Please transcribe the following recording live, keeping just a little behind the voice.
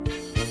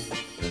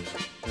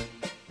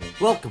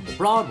Welcome to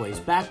Broadway's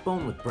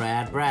Backbone with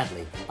Brad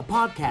Bradley, a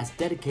podcast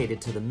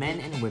dedicated to the men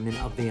and women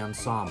of the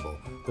ensemble,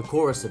 the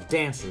chorus of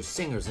dancers,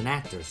 singers, and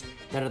actors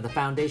that are the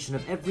foundation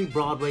of every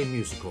Broadway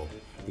musical.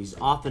 These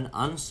often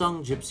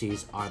unsung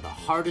gypsies are the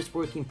hardest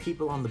working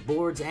people on the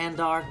boards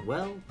and are,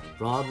 well,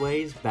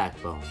 Broadway's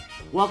backbone.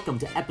 Welcome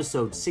to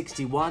episode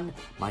 61.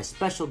 My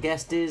special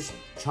guest is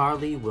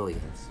Charlie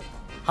Williams.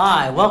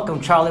 Hi,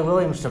 welcome Charlie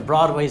Williams to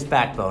Broadway's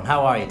Backbone.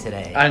 How are you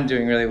today? I'm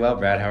doing really well,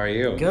 Brad. How are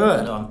you?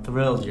 Good. I'm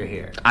thrilled you're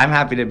here. I'm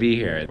happy to be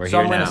here. We're here now. So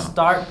I'm going to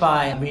start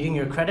by reading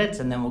your credits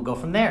and then we'll go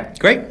from there.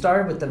 Great.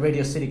 Started with the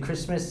Radio City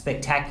Christmas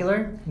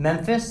Spectacular,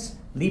 Memphis,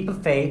 Leap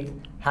of Faith,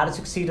 How to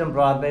Succeed on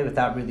Broadway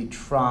Without Really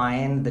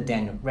Trying, the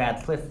Daniel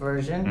Radcliffe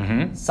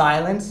version,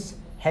 Silence,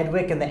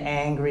 Hedwig and the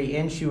Angry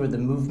Inch, you were the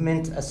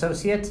movement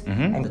associate,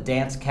 and the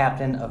dance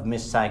captain of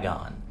Miss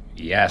Saigon.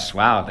 Yes,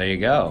 wow, there you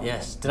go.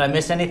 Yes. Did I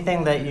miss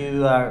anything that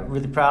you are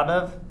really proud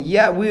of?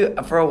 Yeah,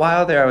 for a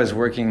while there I was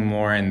working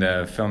more in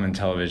the film and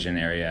television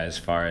area as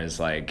far as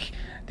like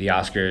the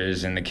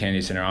Oscars and the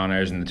Kennedy Center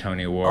Honors and the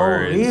Tony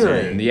Awards. Oh,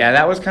 really? And yeah,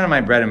 that was kind of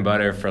my bread and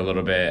butter for a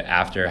little bit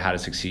after How to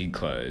Succeed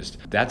closed.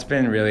 That's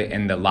been really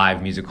in the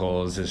live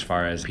musicals as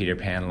far as Peter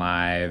Pan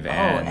Live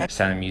and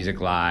Sound of Music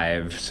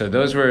Live. So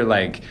those were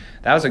like,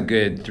 that was a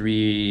good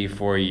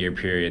 3-4 year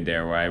period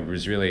there where I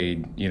was really,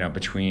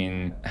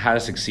 between How to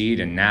Succeed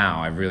and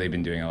now, I've really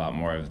been doing a lot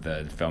more of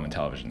the film and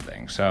television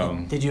thing.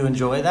 So did you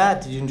enjoy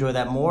that? Did you enjoy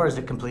that more, or is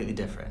it completely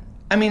different?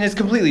 I mean, it's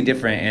completely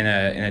different in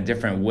a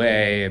different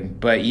way,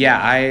 but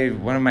yeah,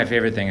 one of my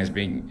favorite things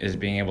is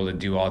being able to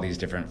do all these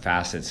different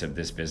facets of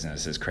this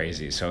business is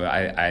crazy. So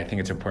I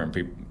think it's important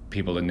for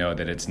people to know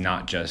that it's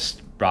not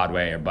just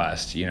Broadway or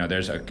bust.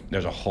 There's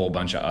a whole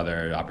bunch of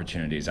other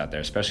opportunities out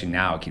there, especially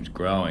now. It keeps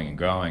growing and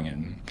growing,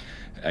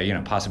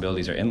 and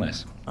possibilities are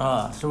endless.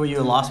 So were you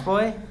a Lost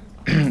Boy?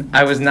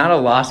 I was not a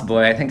Lost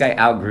Boy. I think I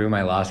outgrew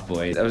my Lost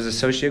Boy. I was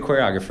associate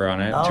choreographer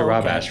on it to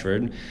Rob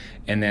Ashford.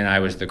 And then I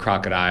was the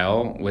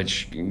Crocodile,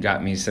 which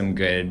got me some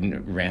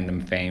good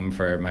random fame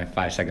for my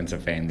 5 seconds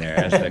of fame there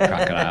as the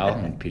Crocodile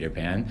in Peter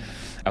Pan.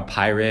 A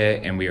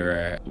pirate, and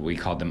we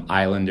called them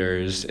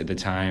Islanders at the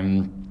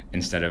time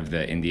instead of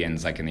the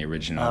Indians like in the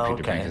original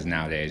Peter Pan, because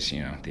nowadays,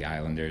 the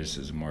Islanders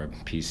is more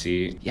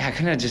PC. Yeah, I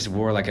kind of just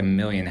wore like a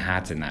million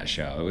hats in that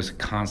show. It was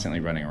constantly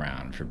running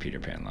around for Peter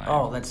Pan Live.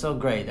 Oh, that's so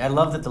great. I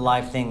love that the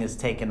live thing is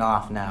taken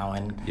off now,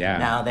 and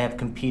now they have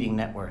competing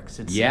networks.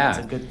 It's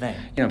a good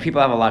thing.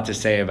 People have a lot to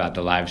say about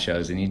the live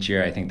shows, and each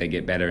year I think they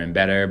get better and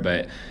better,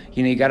 but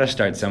you got to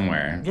start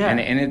somewhere. Yeah.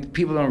 And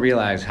people don't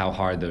realize how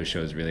hard those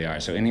shows really are.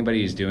 So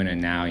anybody who's doing it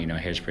now,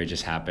 Hairspray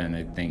just happened,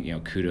 I think,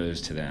 kudos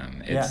to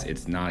them.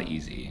 It's not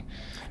easy.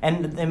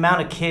 And the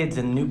amount of kids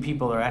and new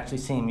people are actually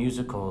seeing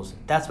musicals,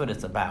 that's what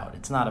it's about.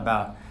 It's not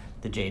about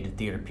the jaded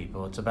theater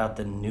people. It's about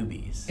the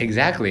newbies.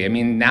 Exactly. I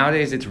mean,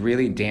 nowadays it's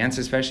really dance,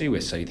 especially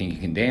with So You Think You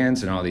Can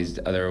Dance and all these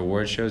other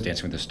award shows,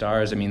 Dancing with the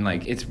Stars. I mean,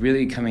 like, it's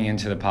really coming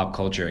into the pop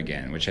culture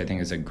again, which I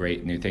think is a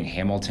great new thing.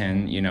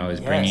 Hamilton,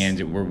 is bringing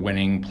in, we're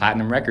winning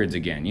platinum records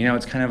again.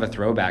 It's kind of a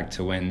throwback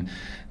to when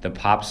the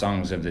pop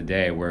songs of the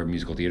day were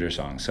musical theater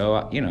songs.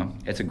 So,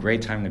 it's a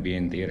great time to be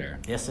in theater.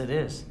 Yes, it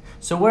is.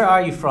 So where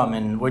are you from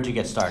and where'd you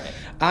get started?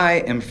 I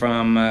am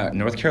from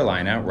North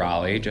Carolina,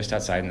 Raleigh, just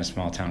outside in a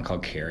small town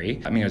called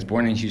Cary. I mean, I was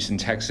born in Houston,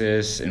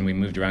 Texas, and we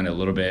moved around a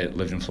little bit,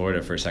 lived in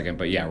Florida for a second.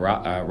 But yeah,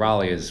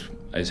 Raleigh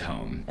is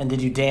home. And did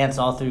you dance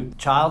all through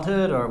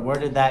childhood, or where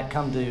did that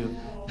come to?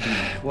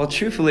 Well,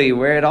 truthfully,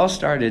 where it all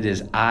started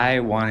is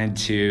I wanted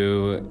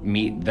to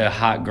meet the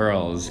hot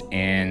girls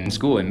in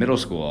school, in middle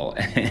school.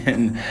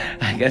 And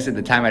I guess at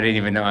the time I didn't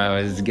even know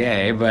I was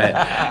gay, but,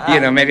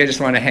 maybe I just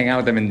wanted to hang out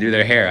with them and do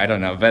their hair. I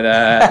don't know. But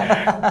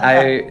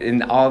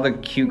and all the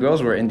cute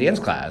girls were in dance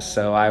class.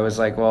 So I was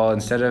like, well,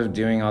 instead of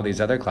doing all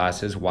these other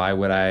classes, why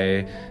would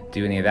I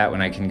do any of that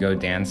when I can go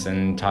dance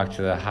and talk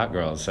to the hot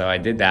girls? So I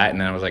did that,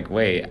 and then I was like,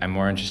 wait, I'm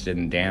more interested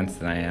in dance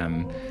than I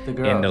am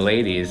in the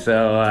ladies.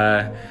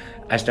 So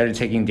I started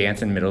taking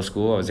dance in middle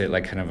school. I was at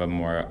like kind of a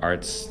more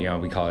arts,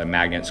 we call it a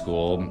magnet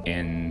school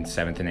in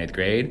 7th and 8th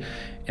grade.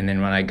 And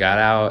then when I got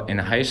out in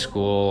high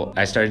school,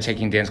 I started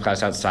taking dance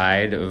class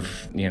outside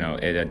of,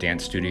 at a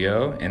dance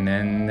studio. And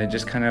then it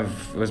just kind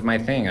of was my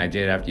thing. I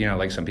did,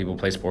 like some people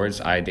play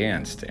sports, I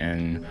danced.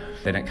 And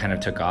then it kind of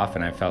took off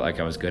and I felt like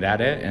I was good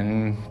at it.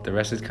 And the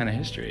rest is kind of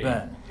history.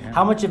 Yeah.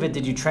 How much of it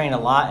did you train a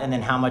lot? And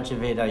then how much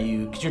of it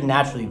because you're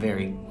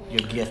naturally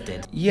you're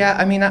gifted. Yeah,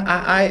 I mean,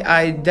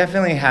 I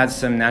definitely had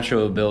some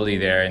natural ability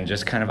there, and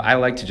just kind of, I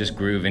like to just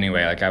groove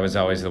anyway. Like, I was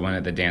always the one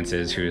at the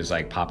dances who was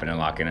like popping and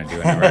locking and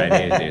doing whatever I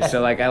needed to do. So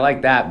like, I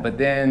like that. But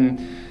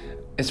then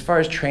as far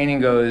as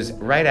training goes,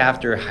 right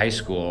after high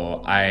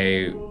school,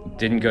 I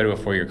didn't go to a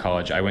 4-year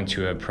college. I went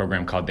to a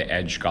program called the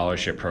EDGE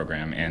Scholarship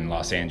Program in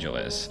Los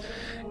Angeles.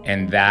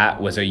 And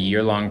that was a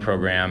year-long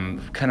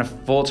program, kind of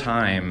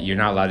full-time. You're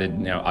not allowed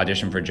to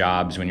audition for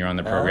jobs when you're on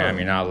the program.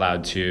 You're not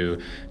allowed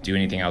to do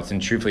anything else. And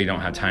truthfully, you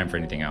don't have time for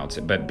anything else.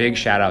 But big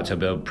shout-out to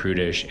Bill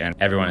Prudish and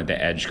everyone at the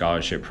EDGE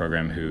Scholarship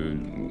Program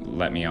who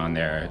let me on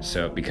there.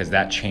 So because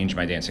that changed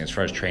my dancing. As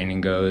far as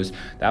training goes,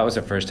 that was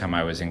the first time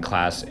I was in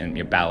class,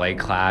 in ballet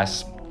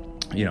class.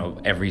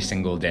 every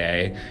single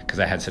day because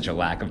I had such a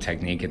lack of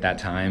technique at that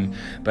time.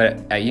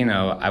 But I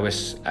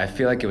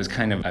feel like it was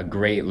kind of a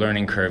great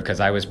learning curve because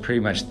I was pretty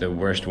much the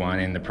worst one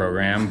in the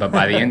program. But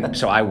by the end,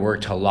 so I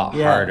worked a lot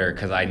harder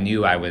because I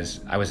knew I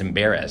was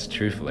embarrassed,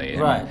 truthfully.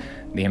 Right.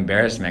 The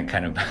embarrassment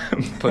kind of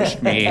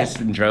pushed me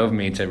and drove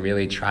me to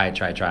really try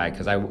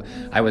because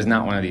I was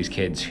not one of these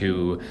kids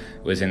who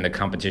was in the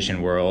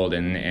competition world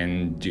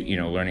and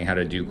learning how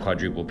to do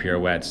quadruple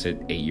pirouettes at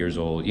 8 years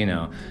old.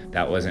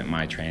 That wasn't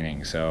my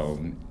training. So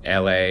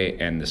LA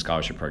and the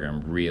scholarship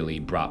program really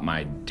brought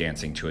my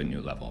dancing to a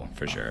new level,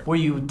 for sure. Were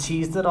you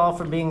teased at all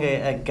for being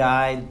a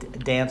guy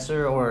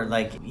dancer, or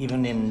like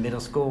even in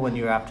middle school when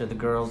you were after the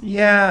girls?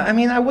 Yeah, I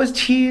mean, I was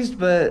teased,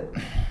 but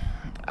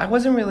I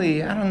wasn't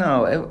really, I don't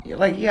know,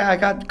 I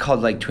got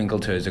called like Twinkle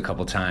Toes a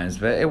couple times,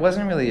 but it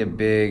wasn't really a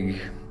big,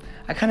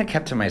 I kind of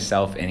kept to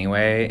myself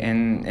anyway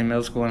in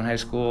middle school and high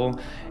school,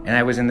 and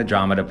I was in the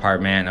drama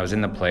department, I was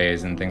in the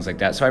plays and things like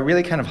that, so I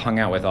really kind of hung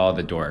out with all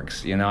the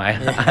dorks,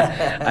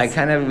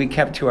 we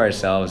kept to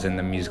ourselves in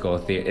the musical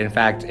theater. In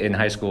fact, in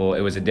high school,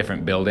 it was a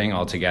different building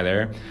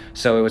altogether,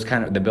 so it was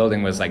the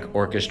building was like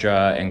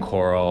orchestra and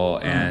choral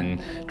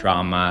and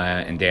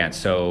drama and dance,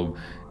 so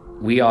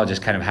we all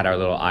just kind of had our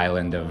little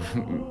island of,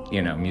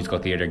 musical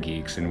theater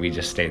geeks, and we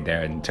just stayed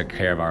there and took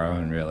care of our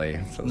own, really.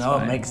 So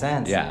it makes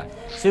sense. Yeah.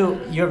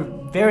 So you're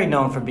very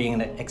known for being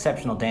an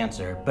exceptional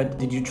dancer, but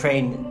did you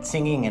train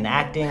singing and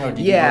acting, or did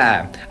you?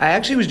 Yeah, I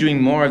actually was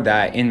doing more of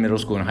that in middle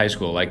school and high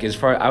school. Like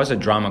I was a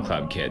drama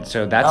club kid,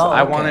 so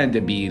I wanted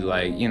to be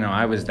like,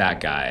 I was that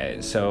guy.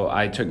 So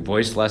I took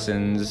voice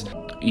lessons,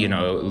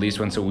 at least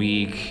once a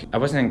week. I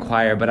wasn't in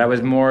choir, but I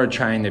was more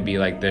trying to be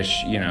like this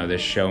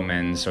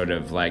showman sort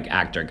of like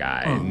actor guy.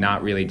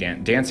 Not really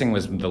dancing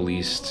was the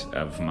least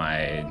of my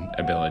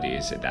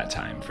abilities at that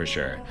time, for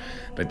sure.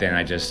 But then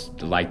I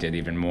just liked it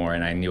even more,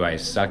 and I knew I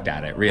sucked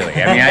at it, really.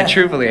 I mean,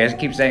 I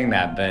keep saying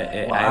that, but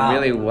I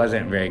really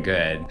wasn't very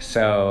good.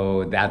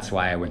 So that's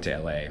why I went to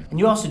LA. And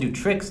you also do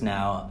tricks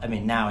now. I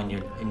mean, now in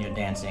your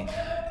dancing.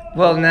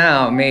 Well,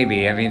 now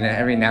maybe. I mean,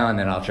 every now and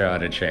then I'll throw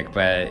out a trick,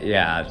 but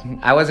yeah,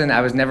 I was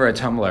never a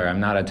tumbler. I'm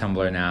not a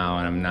tumbler now,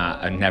 and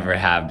I never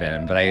have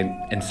been. But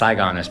in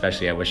Saigon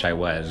especially, I wish I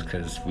was,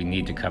 because we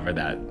need to cover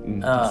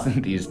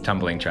these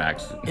tumbling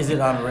tracks. Is it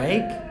on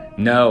rake?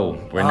 No,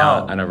 we're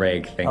not on a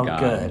rake, thank God.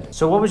 Good.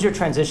 So what was your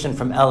transition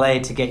from LA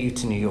to get you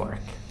to New York?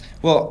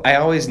 Well, I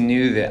always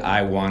knew that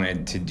I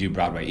wanted to do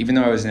Broadway. Even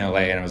though I was in LA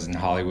and I was in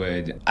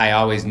Hollywood, I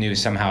always knew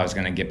somehow I was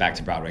going to get back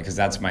to Broadway, because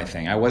that's my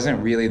thing. I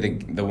wasn't really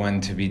the one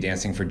to be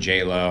dancing for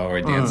J-Lo or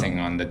dancing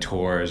on the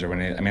tours or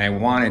I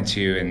wanted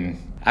to, and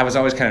I was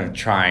always kind of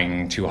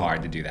trying too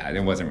hard to do that.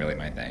 It wasn't really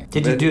my thing.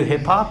 Did you do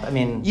hip hop?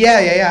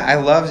 Yeah. I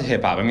loved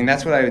hip hop. I mean,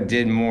 that's what I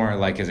did more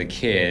like as a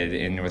kid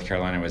in North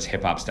Carolina, was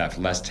hip hop stuff,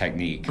 less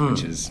technique,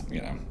 which is,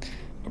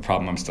 a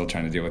problem I'm still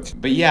trying to deal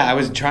with. But yeah, I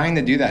was trying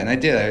to do that, and I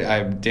did.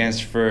 I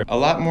danced for a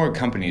lot more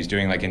companies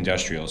doing like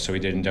industrials. So we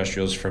did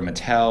industrials for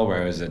Mattel,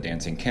 where I was a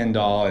dancing Ken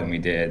doll, and we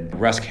did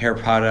Rusk hair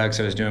products.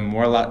 I was doing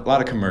a lot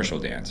of commercial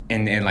dance,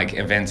 and like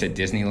events at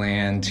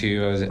Disneyland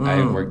too.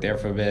 I worked there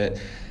for a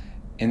bit.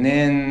 And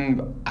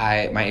then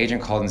my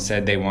agent called and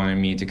said they wanted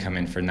me to come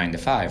in for 9 to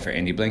 5 for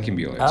Andy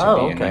Blankenbuehler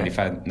to be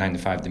in 9 to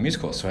 5 the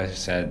musical. So I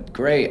said,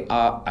 great,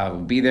 I'll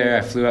be there.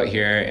 I flew out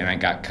here, and I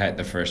got cut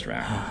the first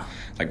round.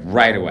 Like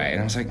right away.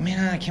 And I was like,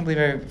 man, I can't believe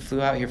I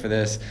flew out here for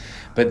this.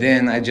 But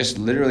then I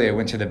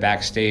went to the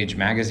Backstage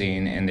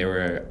magazine, and they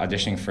were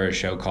auditioning for a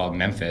show called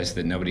Memphis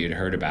that nobody had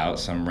heard about,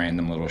 some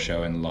random little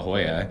show in La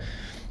Jolla.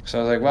 So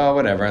I was like, well,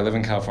 whatever. I live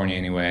in California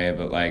anyway,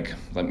 but like,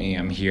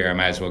 I'm here. I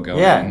might as well go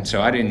in.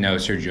 So I didn't know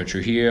Sergio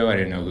Trujillo. I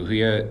didn't know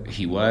who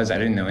he was. I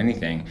didn't know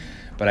anything.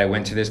 But I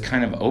went to this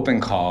kind of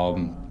open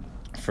call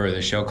for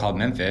the show called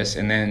Memphis.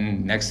 And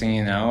then next thing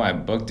you know, I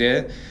booked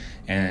it.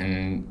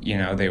 And,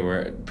 they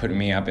were putting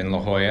me up in La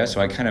Jolla. So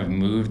I kind of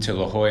moved to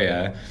La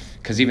Jolla,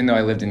 because even though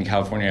I lived in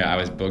California, I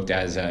was booked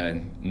as a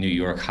New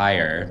York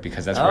hire,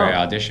 because that's where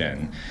I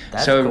auditioned.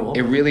 So cool.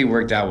 It really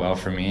worked out well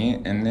for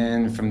me. And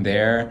then from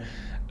there,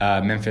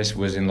 Memphis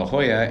was in La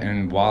Jolla.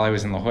 And while I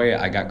was in La Jolla,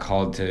 I got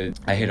called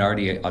I had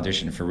already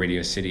auditioned for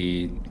Radio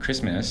City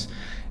Christmas.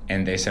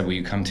 And they said, will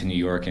you come to New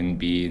York and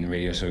be in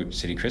Radio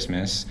City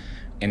Christmas?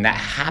 And that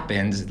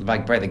happened,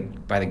 like by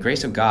the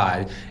grace of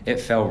God, it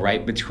fell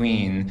right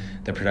between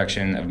the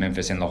production of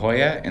Memphis in La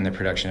Jolla and the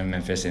production of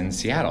Memphis in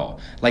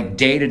Seattle. Like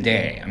day to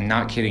day, I'm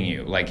not kidding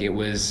you. Like it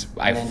was,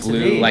 I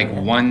flew like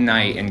one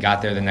night and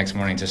got there the next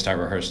morning to start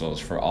rehearsals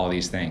for all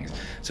these things.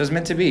 So it was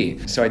meant to be.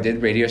 So I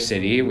did Radio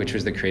City, which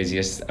was the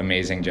craziest,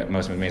 most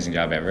amazing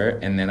job ever.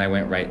 And then I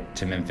went right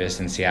to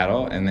Memphis in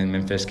Seattle, and then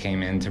Memphis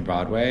came into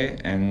Broadway,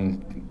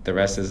 and the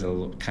rest is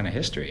a kind of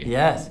history.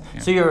 Yes.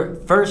 Yeah. So your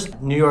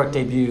first New York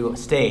debut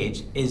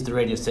stage is the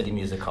Radio City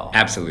Music Hall.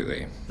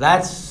 Absolutely.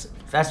 That's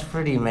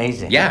pretty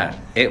amazing. Yeah,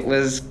 it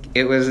was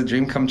a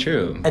dream come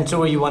true. And so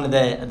were you one of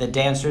the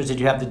dancers? Did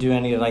you have to do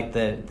any of like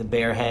the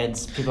bear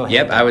heads?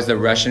 Yep, I was the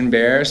Russian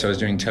bear, so I was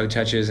doing toe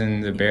touches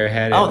in the bear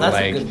head. Oh, that's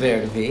a good bear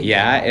to be.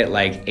 Yeah, at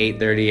like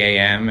 8:30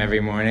 a.m.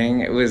 every morning.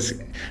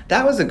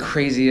 That was the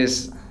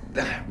craziest,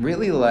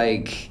 really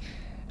like,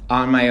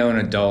 on my own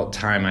adult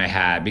time I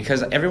had,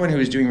 because everyone who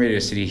was doing Radio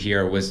City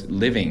here was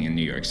living in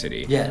New York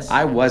City. Yes.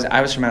 I was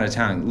from out of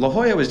town. La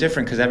Jolla was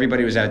different because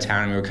everybody was out of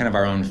town and we were kind of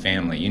our own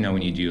family, you know,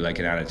 when you do like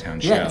an out of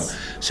town show. Yes.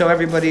 So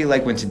everybody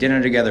like went to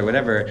dinner together,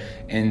 whatever.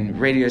 And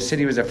Radio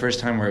City was the first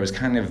time where it was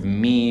kind of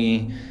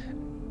me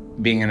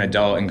being an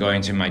adult and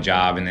going to my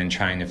job and then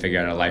trying to figure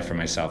out a life for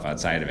myself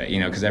outside of it, you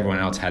know, because everyone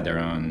else had their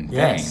own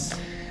Yes. thing.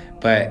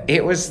 But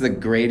it was the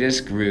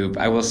greatest group.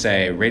 I will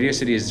say Radio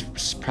City is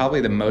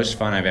probably the most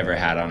fun I've ever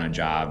had on a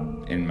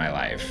job in my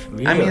life.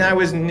 Really? I mean, I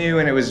was new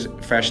and it was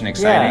fresh and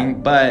exciting,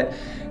 Yeah. but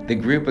the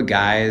group of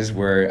guys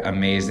were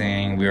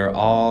amazing. We were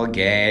all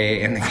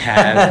gay in the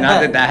cast.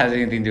 Not that that has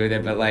anything to do with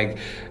it, but like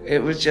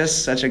it was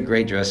just such a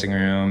great dressing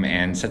room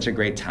and such a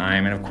great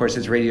time. And of course,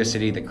 it's Radio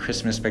City, the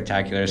Christmas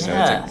spectacular. So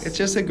Yes. it's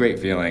just a great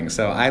feeling.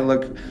 So I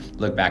look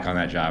back on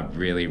that job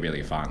really,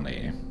 really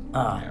fondly.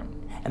 Yeah.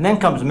 And then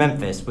comes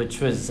Memphis, which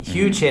was a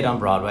huge hit on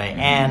Broadway,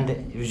 and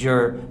it was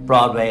your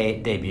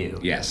Broadway debut.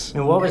 Yes.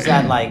 And what was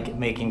that like,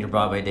 making your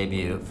Broadway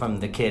debut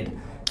from the kid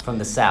from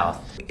the South?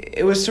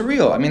 It was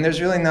surreal. I mean, there's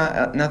really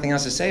nothing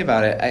else to say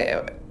about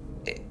it.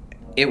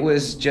 It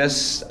was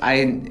just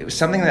it was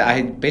something that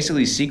I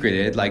basically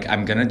secreted. Like,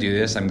 I'm gonna do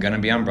this. I'm gonna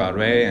be on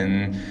Broadway,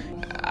 and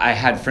I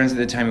had friends at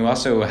the time who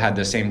also had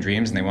the same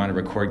dreams, and they wanted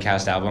to record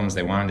cast albums.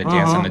 They wanted to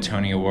dance on the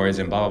Tony Awards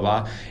and blah,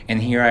 blah, blah. And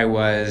here I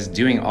was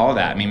doing all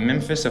that. I mean,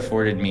 Memphis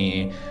afforded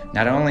me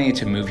not only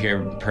to move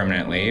here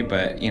permanently,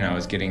 but, you know, I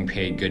was getting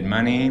paid good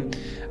money.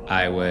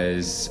 I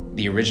was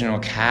the original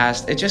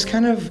cast. It just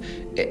kind of,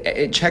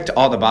 it checked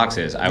all the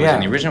boxes. I was in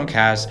the original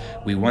cast.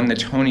 We won the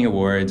Tony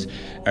Awards,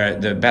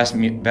 the best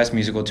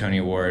musical Tony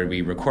Award.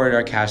 We recorded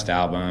our cast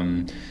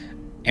album.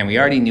 And we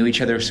already knew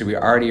each other, so we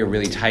were already a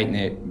really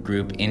tight-knit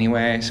group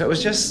anyway. So it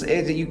was just, you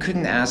really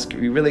couldn't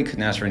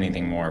ask for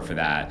anything more for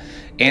that.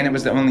 And it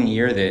was the only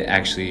year that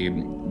actually,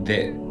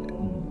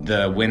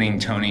 the winning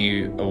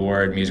Tony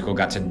Award musical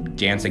got to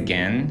dance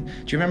again.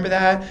 Do you remember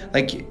that?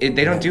 Like,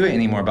 they don't do it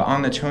anymore, but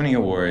on the Tony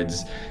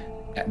Awards,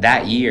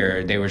 that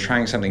year, they were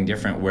trying something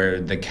different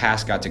where the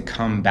cast got to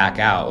come back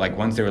out. Like,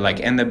 once they were like,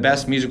 and the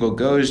best musical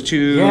goes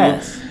to...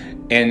 Yes.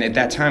 And at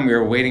that time, we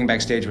were waiting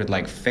backstage with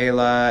like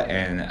Fela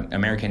and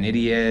American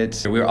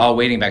Idiot. We were all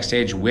waiting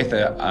backstage with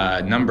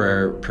a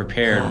number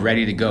prepared,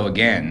 ready to go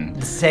again.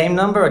 The same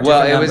number or different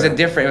Well, it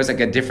number? was like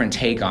a different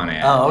take on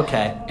it. Oh,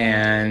 okay.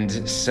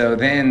 And so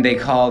then they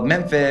called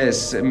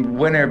Memphis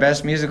winner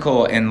best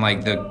musical, and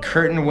like the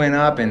curtain went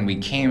up and we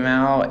came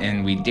out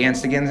and we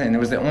danced again, and it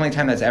was the only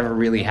time that's ever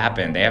really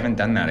happened. They haven't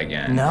done that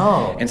again.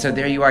 No. And so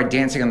there you are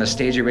dancing on the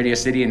stage at Radio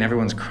City and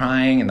everyone's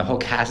crying and the whole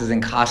cast is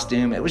in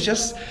costume. It was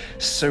just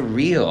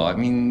surreal. I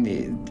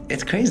mean,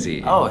 it's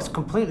crazy. Oh, it's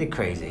completely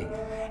crazy.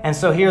 And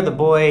so here the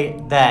boy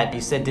that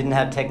you said didn't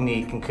have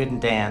technique and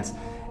couldn't dance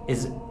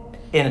is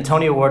in a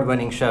Tony Award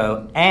winning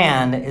show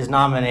and is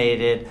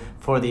nominated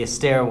for the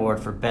Astaire Award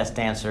for Best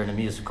Dancer in a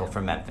Musical for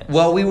Memphis.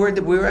 Well, we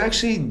were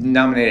actually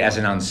nominated as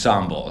an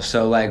ensemble,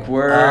 so like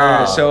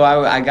so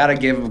I gotta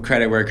give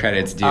credit where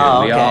credit's due. Oh,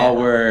 okay. We all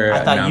were.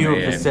 I thought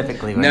nominated. you were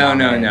specifically were No,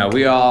 nominated.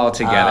 we all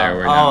together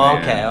were Oh,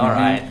 nominated. okay, all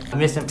right.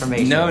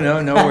 Misinformation. No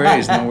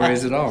worries, no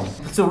worries at all.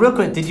 So real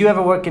quick, did you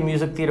ever work in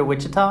Music Theater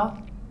Wichita?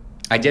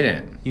 I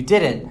didn't. You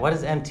didn't. What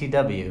is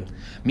MTW?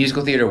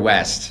 Musical Theater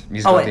West.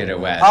 Theater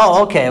West.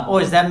 Oh, okay. Oh,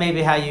 is that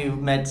maybe how you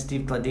met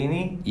Steve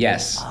Gladini?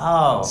 Yes.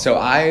 Oh. So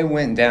I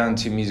went down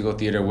to Musical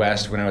Theater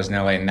West when I was in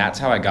LA, and that's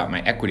how I got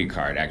my equity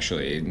card,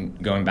 actually,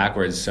 going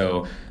backwards.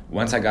 So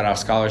once I got off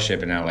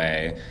scholarship in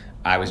LA,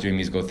 I was doing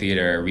musical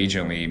theater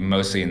regionally,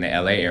 mostly in the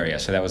LA area.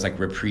 So that was like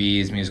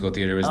Reprise Musical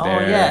Theater was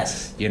there.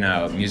 Yes. You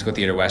know, Musical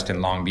Theater West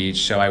in Long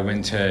Beach. So I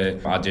went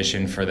to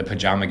audition for the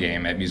Pajama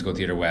Game at Musical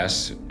Theater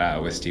West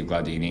with Steve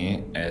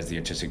Gladini as the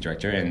artistic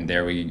director. And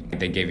there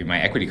they gave me my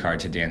equity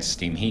card to dance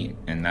Steam Heat.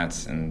 And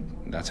that's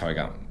how I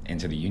got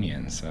into the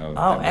union. So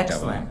Oh,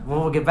 excellent. Well,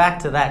 we'll get back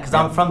to that because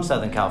I'm from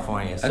Southern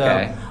California. So,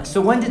 Okay.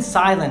 So when did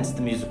Silence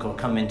the musical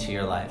come into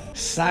your life?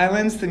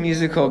 Silence the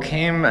musical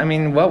came, I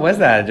mean, what was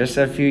that? Just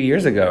a few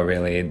years ago,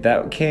 really.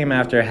 That came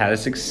after How to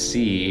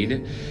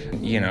Succeed.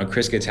 You know,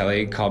 Chris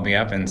Gattelli called me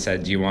up and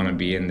said, do you want to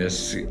be in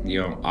this,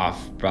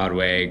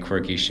 off-Broadway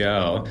quirky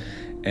show?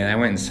 And I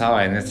went and saw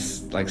it, and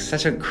it's like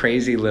such a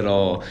crazy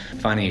little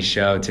funny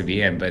show to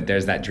be in, but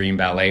there's that dream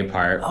ballet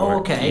part. Oh,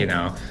 okay.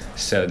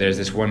 So there's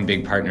this one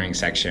big partnering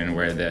section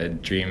where the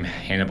dream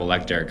Hannibal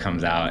Lecter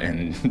comes out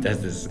and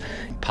does this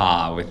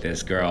paw with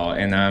this girl.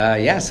 And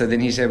so then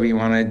he said, we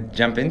want to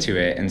jump into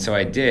it. And so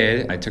I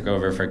did. I took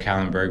over for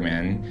Callan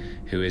Bergman,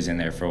 who was in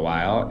there for a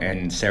while,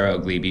 and Sarah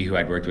Oglebe, who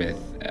I'd worked with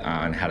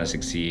on How to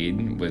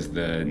Succeed,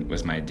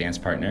 was my dance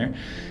partner.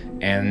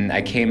 And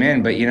I came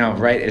in, but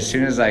right as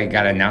soon as I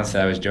got announced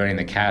that I was joining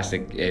the cast,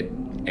 it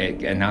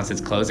announced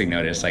its closing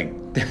notice like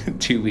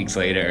 2 weeks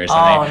later or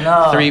something.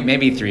 Oh no!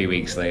 Maybe 3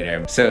 weeks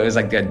later. So it was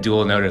like a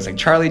dual notice, like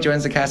Charlie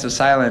joins the cast of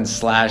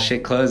Silence /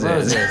 it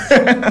closes.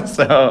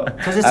 So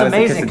because it's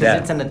amazing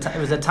because it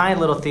was a tiny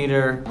little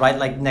theater right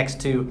like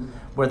next to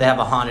where they have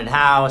a haunted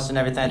house and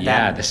everything like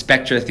that. Yeah, the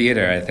Spectra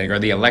Theater, I think, or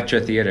the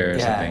Electra Theater or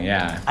something.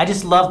 Yeah. I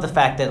just love the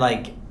fact that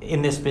like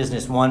in this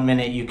business, 1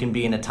 minute you can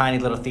be in a tiny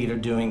little theater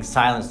doing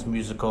silence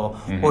musical,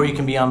 or you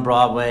can be on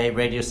Broadway,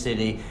 Radio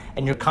City,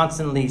 and you're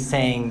constantly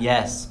saying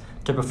yes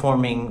to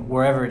performing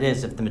wherever it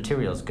is if the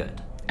material's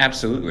good.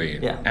 Absolutely.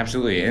 Yeah.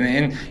 Absolutely.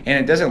 And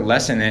it doesn't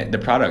lessen the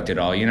product at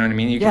all. You know what I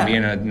mean? You can be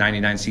in a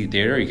 99-seat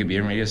theater, or you could be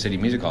in Radio City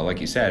Music Hall,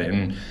 like you said,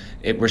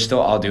 and we're still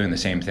all doing the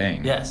same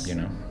thing. Yes. You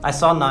know? I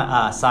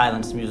saw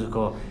Silence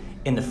Musical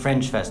in the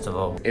Fringe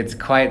Festival. It's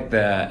quite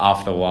the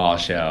off-the-wall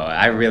show.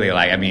 I really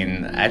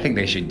I think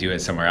they should do it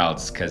somewhere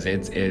else because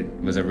it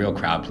was a real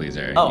crowd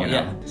pleaser. Oh,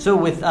 yeah. So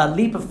with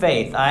Leap of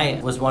Faith, I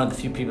was one of the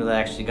few people that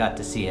actually got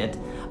to see it.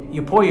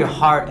 You pour your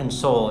heart and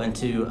soul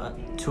into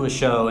to a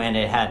show, and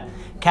it had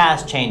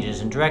cast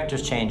changes and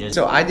directors changes.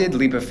 So I did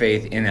Leap of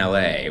Faith in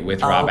LA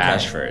with Rob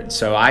Ashford.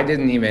 So I was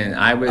in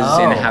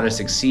How to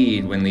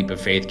Succeed when Leap of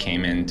Faith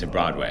came into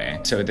Broadway.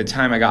 So at the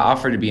time I got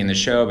offered to be in the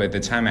show, but at the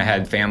time I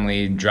had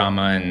family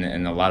drama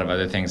and a lot of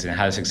other things, and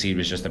How to Succeed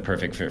was just the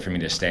perfect fit for me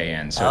to stay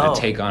in. So to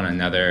take on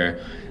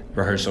another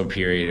rehearsal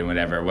period and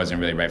whatever wasn't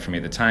really right for me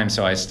at the time,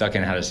 so I stuck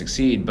in How to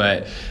Succeed.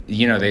 But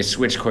they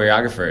switched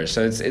choreographers,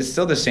 so it's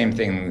still the same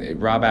thing.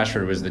 Rob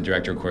Ashford was the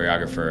director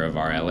choreographer of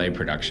our LA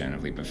production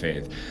of Leap of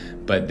Faith,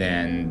 but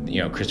then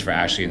Christopher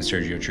Ashley and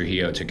Sergio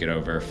Trujillo took it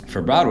over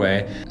for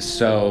Broadway.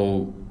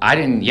 So I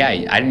didn't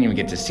even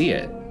get to see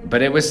it,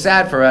 but it was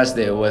sad for us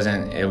that it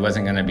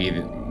wasn't going to be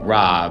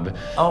Rob.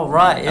 Oh,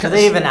 right. Do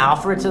they even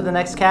offer it to the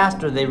next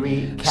cast, or they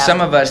recast some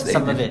of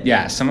it?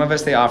 Yeah, some of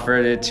us they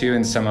offered it to,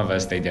 and some of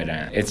us they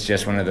didn't. It's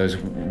just one of those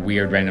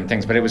weird random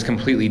things, but it was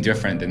completely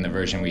different than the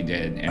version we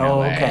did in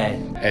LA.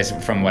 Okay. As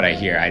from what I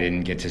hear, I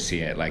didn't get to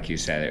see it. Like you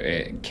said,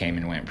 it came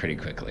and went pretty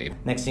quickly.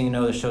 Next thing you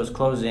know, the show's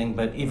closing,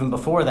 but even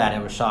before that,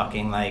 it was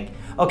shocking. Like,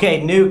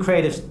 okay, new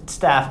creative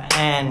staff,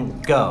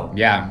 and go.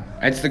 Yeah,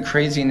 it's the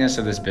craziness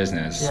of this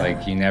business. Yeah.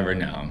 Like, you never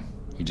know.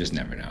 You just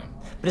never know.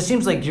 But it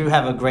seems like you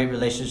have a great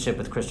relationship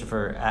with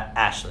Christopher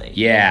Ashley.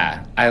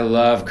 Yeah,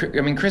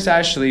 Chris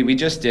Ashley, we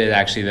just did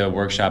actually the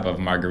workshop of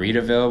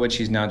Margaritaville, which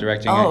he's now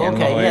directing in La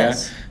Jolla.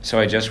 Yes. So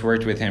I just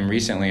worked with him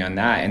recently on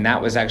that, and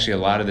that was actually a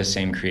lot of the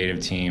same creative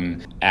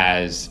team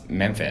as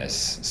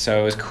Memphis.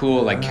 So it was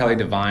cool, like Kelly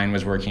Devine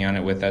was working on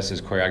it with us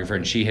as choreographer,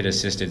 and she had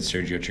assisted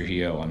Sergio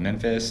Trujillo on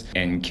Memphis,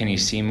 and Kenny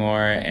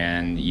Seymour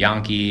and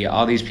Yankee,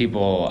 all these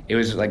people. It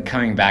was like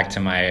coming back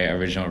to my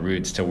original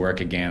roots to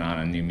work again on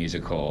a new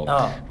musical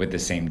with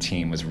the same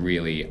team was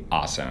really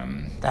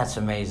awesome. That's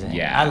amazing.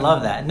 Yeah. I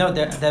love that. No,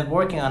 they're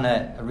working on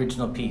an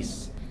original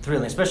piece.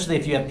 Thrilling, especially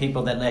if you have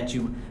people that let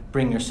you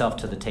bring yourself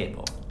to the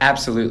table.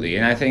 Absolutely.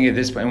 And I think at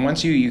this point,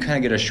 once you kind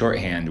of get a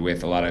shorthand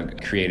with a lot of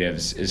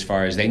creatives as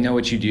far as they know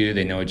what you do,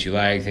 they know what you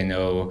like, they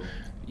know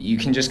you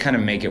can just kind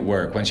of make it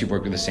work once you've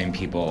worked with the same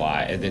people a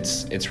lot.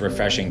 It's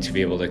refreshing to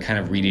be able to kind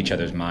of read each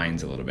other's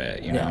minds a little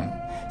bit, you know?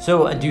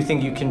 So do you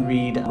think you can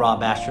read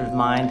Rob Ashford's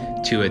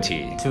mind? To a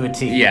T. To a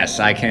T. Yes,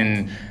 I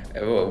can.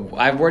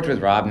 I've worked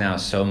with Rob now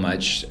so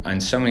much on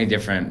so many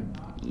different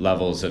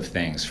levels of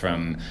things,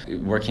 from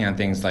working on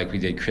things like we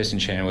did Kristen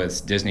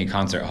Chenoweth's Disney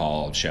Concert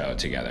Hall show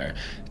together,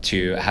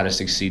 to How to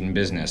Succeed in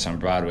Business on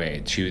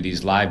Broadway, to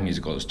these live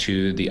musicals,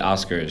 to the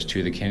Oscars,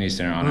 to the Kennedy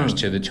Center Honors,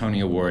 to the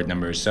Tony Award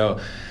numbers. So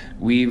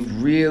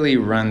we've really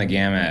run the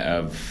gamut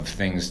of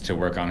things to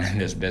work on in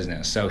this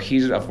business. So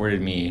he's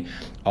afforded me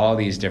all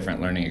these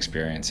different learning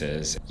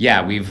experiences.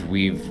 Yeah, we've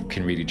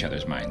can read each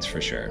other's minds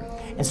for sure.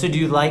 And so do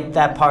you like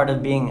that part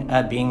of being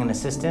an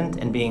assistant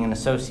and being an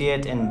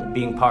associate and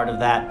being part of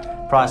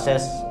that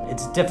process?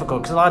 It's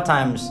difficult because a lot of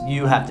times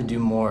you have to do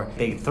more.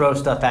 They throw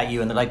stuff at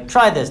you and they're like,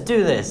 try this,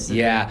 do this.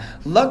 Yeah.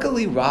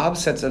 Luckily, Rob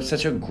sets up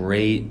such a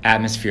great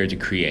atmosphere to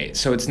create.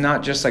 So it's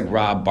not just like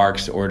Rob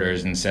barks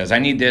orders and says, I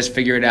need this,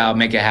 figure it out,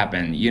 make it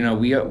happen. You know,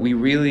 we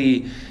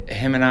really,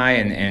 him and I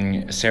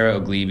and Sarah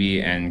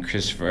Ogliebe and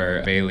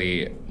Christopher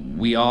Bailey,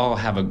 we all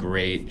have a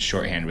great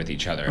shorthand with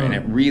each other, and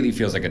it really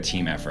feels like a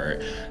team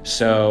effort.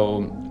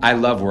 So I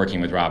love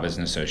working with Rob as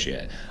an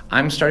associate.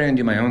 I'm starting to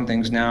do my own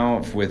things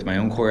now with my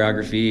own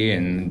choreography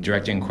and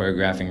directing and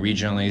choreographing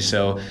regionally,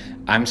 so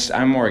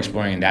I'm more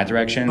exploring in that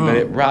direction.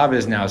 But Rob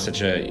is now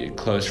such a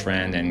close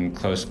friend and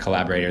close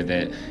collaborator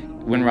that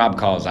when Rob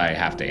calls, I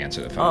have to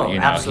answer the phone. Oh, you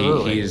know,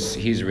 absolutely.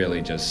 He's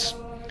really just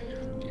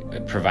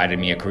provided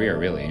me a career,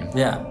 really.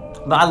 Yeah.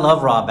 But I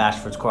love Rob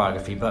Ashford's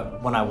choreography,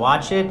 but when I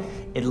watch it,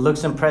 it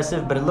looks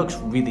impressive, but it looks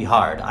really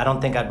hard. I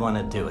don't think I'd want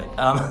to do it.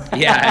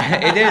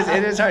 Yeah, it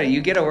is hard. You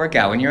get a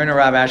workout. When you're in a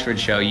Rob Ashford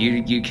show,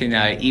 you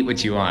can eat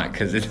what you want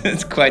because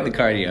it's quite the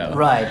cardio.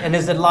 Right. And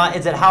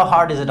how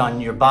hard is it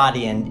on your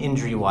body and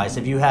injury-wise?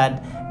 Have you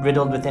had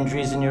riddled with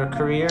injuries in your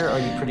career, or are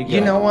you pretty good?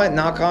 You know what?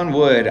 Knock on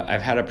wood,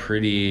 I've had a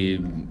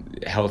pretty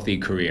healthy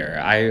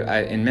career.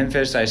 I in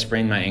Memphis, I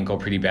sprained my ankle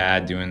pretty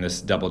bad doing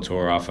this double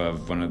tour off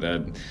of one of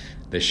the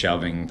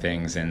shelving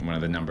things and one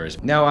of the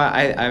numbers. No,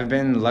 I've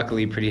been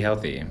luckily pretty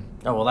healthy.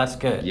 Oh, well, that's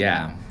good.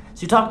 Yeah.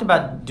 So you talked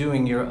about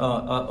doing your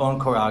own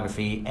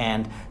choreography,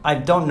 and I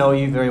don't know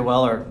you very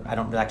well, or I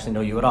don't actually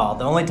know you at all.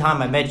 The only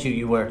time I met you,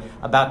 you were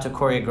about to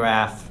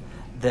choreograph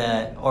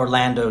the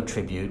Orlando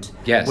tribute,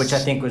 Yes. which I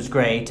think was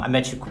great. I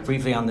met you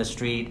briefly on the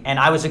street, and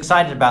I was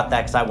excited about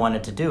that because I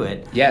wanted to do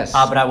it. Yes.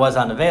 But I was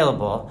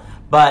unavailable.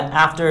 But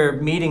after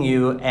meeting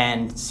you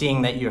and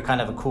seeing that you're kind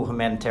of a cool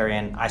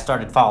humanitarian, I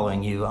started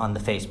following you on the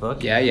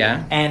Facebook.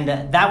 Yeah.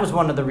 And that was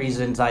one of the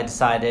reasons I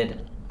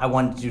decided I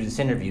wanted to do this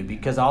interview,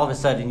 because all of a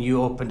sudden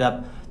you opened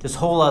up this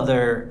whole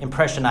other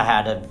impression I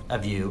had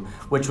of you,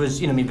 which was,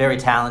 very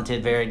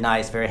talented, very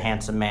nice, very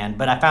handsome man.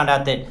 But I found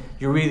out that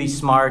you're really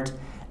smart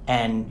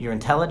and you're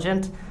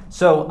intelligent.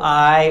 So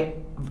I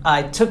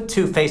took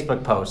 2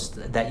 Facebook posts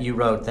that you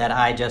wrote that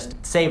I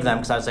just saved them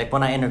because I was like,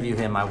 when I interview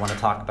him, I want to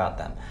talk about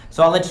them.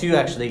 So I'll let you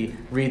actually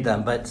read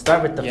them, but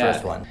start with the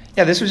first one.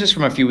 Yeah, this was just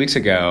from a few weeks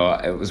ago.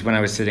 It was when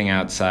I was sitting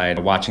outside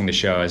watching the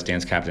show as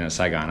dance captain at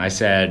Saigon. I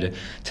said,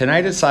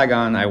 tonight at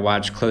Saigon, I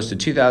watched close to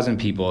 2,000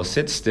 people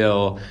sit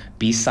still,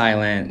 be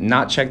silent,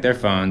 not check their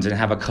phones, and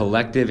have a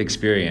collective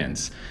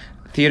experience.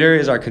 Theater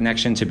is our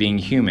connection to being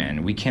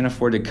human. We can't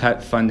afford to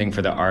cut funding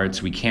for the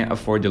arts. We can't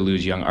afford to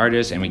lose young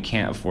artists, and we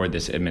can't afford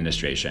this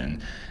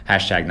administration. #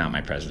 not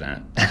my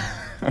president.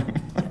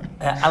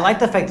 I like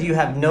the fact that you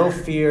have no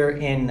fear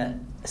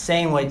in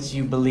saying what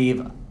you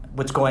believe,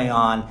 what's going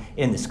on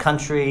in this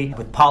country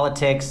with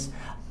politics,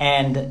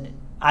 and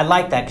I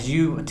like that because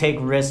you take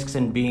risks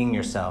in being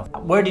yourself.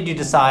 Where did you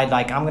decide,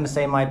 I'm going to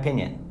say my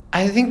opinion?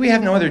 I think we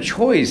have no other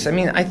choice. I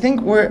mean, I think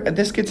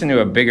this gets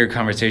into a bigger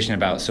conversation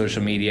about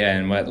social media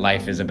and what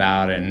life is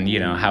about and,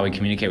 how we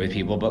communicate with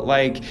people. But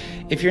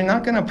if you're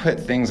not going to put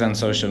things on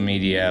social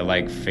media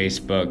like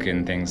Facebook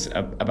and things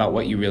about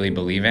what you really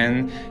believe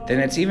in, then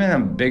it's even a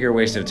bigger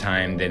waste of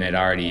time than it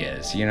already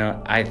is,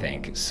 I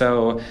think.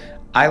 So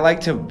I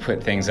like to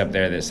put things up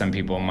there that some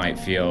people might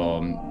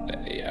feel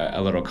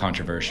a little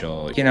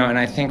controversial, and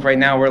I think right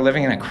now we're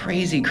living in a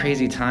crazy,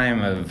 crazy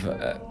time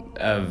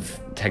of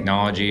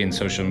technology, and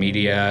social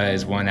media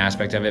is one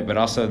aspect of it, but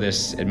also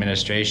this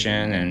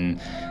administration and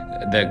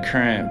the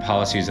current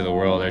policies of the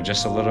world are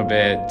just a little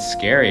bit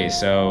scary.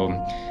 So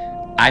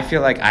I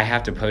feel like I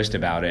have to post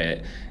about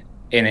it.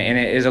 And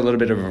it is a little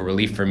bit of a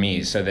relief for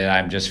me, so that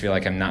I just feel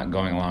like I'm not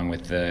going along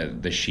with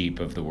the sheep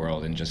of the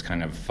world and just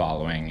kind of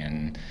following.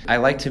 And I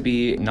like to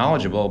be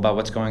knowledgeable about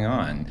what's going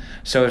on.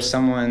 So if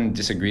someone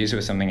disagrees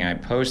with something I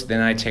post,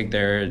 then I take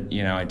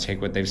I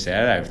take what they've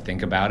said, I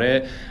think about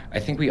it.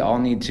 I think we all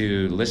need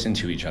to listen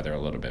to each other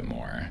a little bit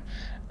more.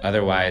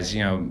 Otherwise,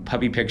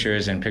 puppy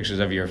pictures and pictures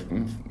of your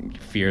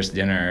fierce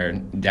dinner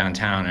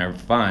downtown are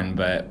fun,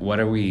 but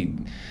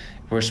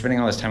we're spending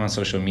all this time on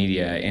social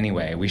media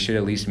anyway. We should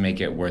at least make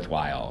it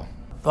worthwhile.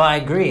 Well, I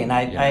agree, and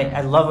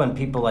I love when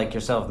people like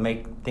yourself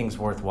make things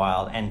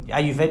worthwhile. And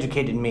you've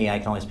educated me, I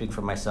can only speak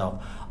for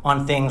myself,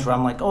 on things where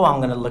I'm like, oh, I'm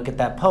going to look at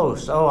that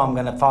post. Oh, I'm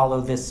going to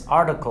follow this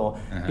article.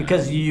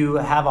 Because you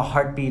have a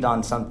heartbeat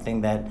on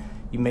something that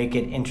you make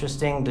it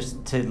interesting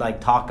just to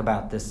talk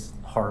about this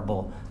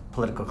horrible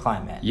political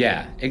climate.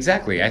 Yeah,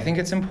 exactly. I think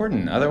it's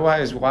important.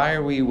 Otherwise, why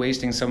are we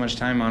wasting so much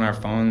time on our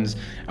phones?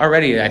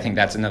 Already, I think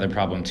that's another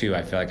problem too.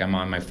 I feel like I'm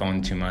on my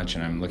phone too much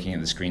and I'm looking at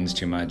the screens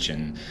too much,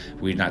 and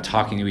we're not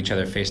talking to each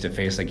other face to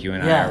face like you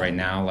and I are right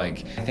now. I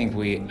think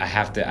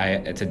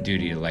it's a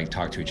duty to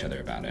talk to each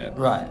other about it.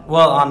 Right.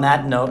 Well, on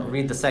that note,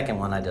 read the second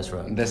one I just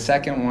wrote. The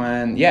second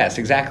one, yes,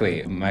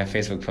 exactly. My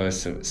Facebook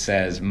post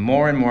says,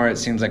 more and more it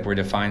seems like we're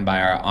defined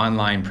by our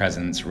online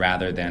presence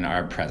rather than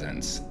our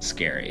presence.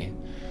 Scary.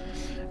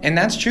 And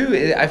that's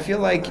true. I feel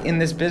like in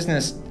this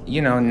business,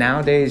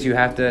 nowadays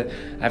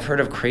I've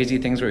heard of crazy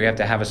things where you have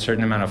to have a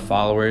certain amount of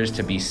followers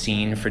to be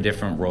seen for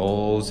different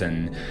roles,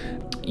 and,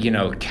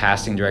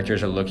 casting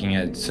directors are looking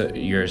at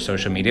your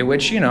social media,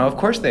 which, of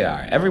course they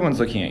are.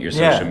 Everyone's looking at your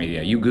social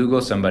media. You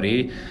Google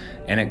somebody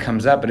and it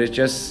comes up, but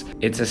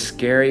it's a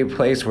scary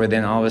place where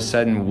then all of a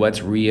sudden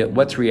what's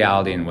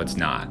reality and what's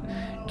not.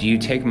 Do you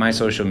take my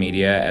social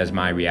media as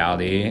my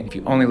reality? If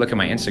you only look at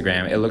my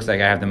Instagram, it looks like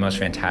I have the most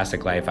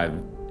fantastic life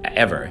I've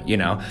ever,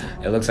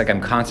 it looks like I'm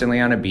constantly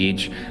on a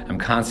beach, I'm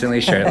constantly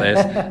shirtless,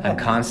 I'm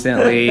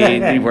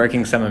constantly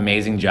working some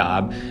amazing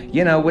job,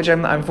 which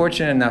I'm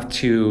fortunate enough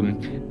to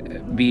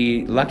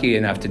be lucky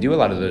enough to do a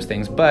lot of those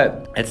things,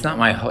 but it's not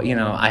my whole,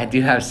 I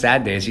do have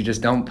sad days. You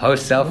just don't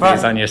post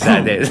selfies on your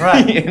sad days,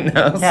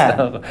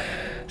 right.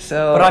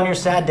 So, but on your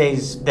sad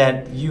days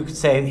that you could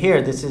say,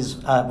 here, this is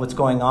what's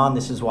going on,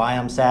 this is why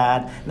I'm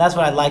sad. And that's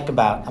what I like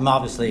about, I'm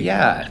obviously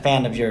a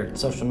fan of your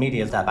social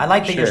media stuff. I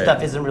like that your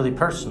stuff isn't really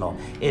personal.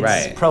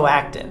 It's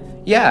proactive.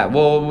 Yeah,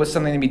 well, with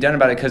something to be done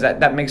about it, because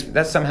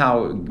that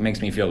somehow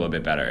makes me feel a little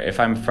bit better. If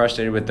I'm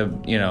frustrated with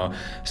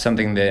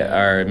something that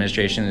our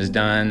administration has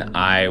done,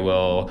 I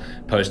will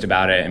post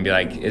about it and be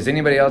like, is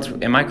anybody else,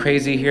 am I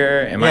crazy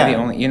here? Am I the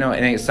only,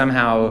 and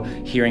somehow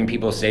hearing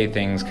people say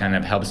things kind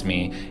of helps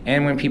me.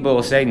 And when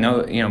people say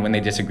no, when they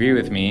disagree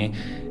with me,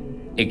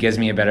 it gives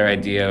me a better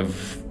idea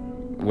of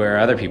where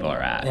other people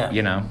are at,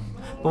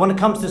 But when it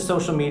comes to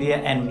social media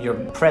and your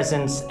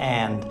presence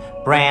and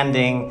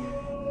branding,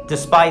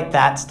 despite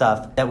that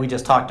stuff that we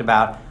just talked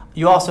about,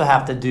 you also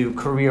have to do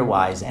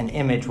career-wise and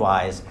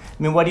image-wise.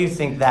 I mean, what do you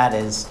think that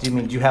is? Do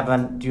you have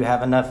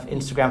enough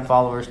Instagram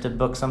followers to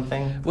book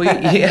something? Well,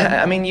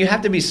 yeah, I mean, you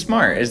have to be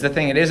smart is the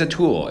thing. It is a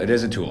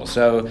tool.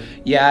 So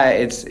yeah,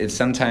 it's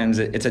sometimes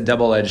it's a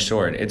double-edged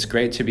sword. It's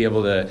great to be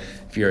able to,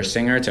 if you're a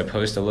singer, to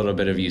post a little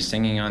bit of you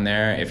singing on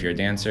there. If you're a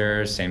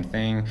dancer, same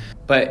thing.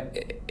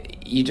 But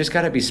you just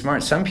got to be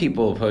smart. Some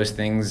people post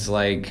things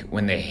like,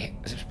 when they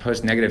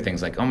post negative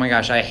things like, oh my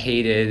gosh, I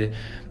hated,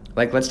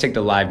 like, let's take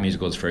the live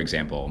musicals, for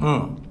example.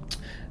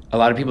 A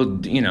lot of people,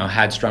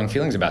 had strong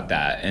feelings about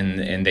that,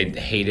 and they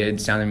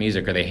hated Sound of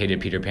Music, or they hated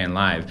Peter Pan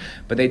Live,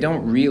 but they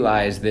don't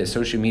realize that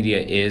social media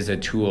is a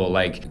tool.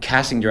 Like,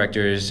 casting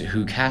directors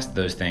who cast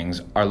those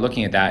things are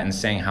looking at that and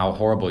saying how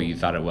horrible you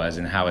thought it was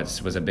and how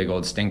it was a big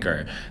old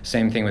stinker.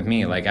 Same thing with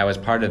me. Like, I was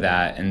part of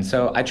that, and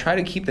so I try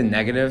to keep the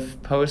negative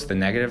posts, the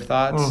negative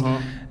thoughts.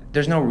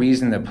 There's no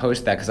reason to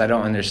post that because I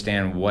don't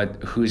understand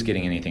who's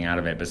getting anything out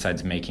of it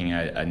besides making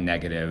a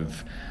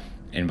negative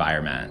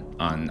environment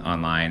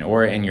online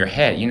or in your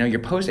head. Your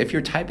post, if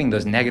you're typing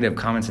those negative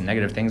comments and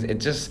negative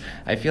things,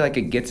 I feel like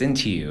it gets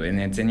into you and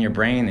it's in your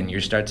brain, and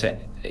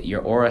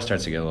your aura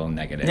starts to get a little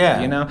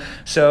negative.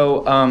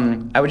 So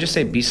I would just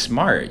say be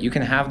smart. You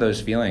can have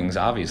those feelings,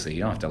 obviously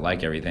you don't have to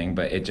like everything,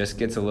 but it just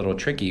gets a little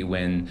tricky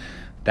when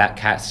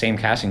that same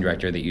casting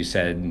director that you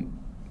said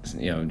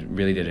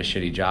really did a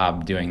shitty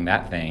job doing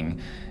that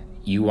thing,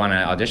 you want to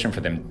audition for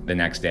them the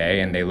next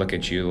day and they look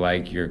at you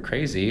like you're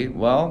crazy.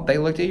 Well, they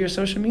looked at your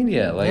social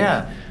media.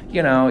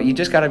 You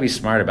just got to be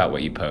smart about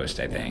what you post,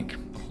 I think.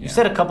 You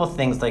said a couple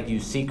things, like you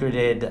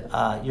secreted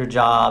your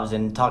jobs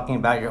and talking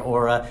about your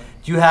aura.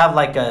 Do you have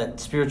like a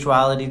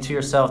spirituality to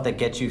yourself that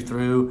gets you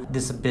through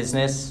this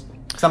business?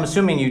 Because I'm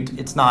assuming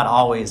it's not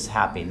always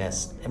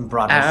happiness in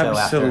Broadway show.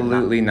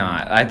 Absolutely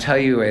not. I tell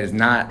you, it is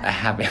not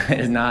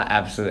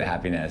absolute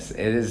happiness. It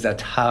is a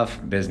tough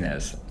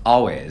business,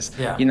 always.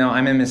 Yeah.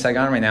 I'm in Miss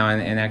Saigon right now,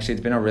 and actually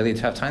it's been a really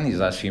tough time these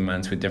last few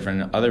months with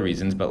different other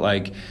reasons, but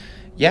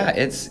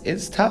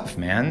it's tough,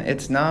 man.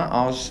 It's not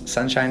all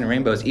sunshine and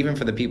rainbows, even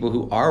for the people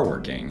who are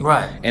working.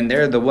 Right. And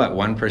they're the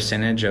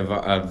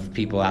 1% of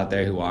people out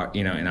there who are,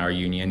 in our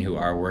union who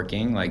are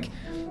working.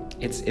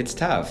 It's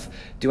tough.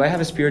 Do I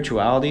have a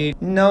spirituality?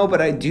 No,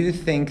 but I do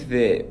think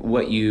that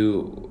what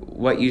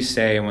you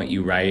say and what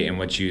you write and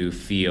what you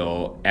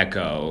feel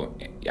echo.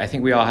 I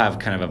think we all have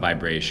kind of a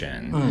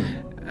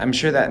vibration. I'm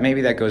sure that maybe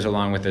that goes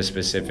along with a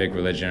specific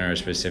religion or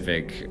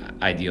specific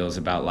ideals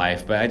about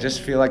life, but I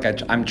just feel like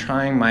I'm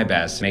trying my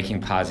best,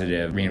 making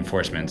positive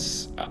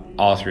reinforcements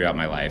all throughout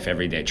my life,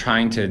 every day,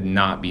 trying to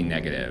not be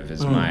negative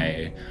is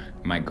my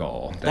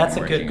goal. That's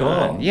a good goal.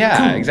 On.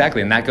 Yeah,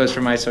 exactly. And that goes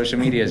for my social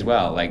media as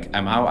well. Like,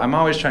 I'm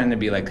always trying to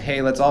be like,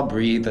 hey, let's all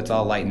breathe, let's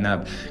all lighten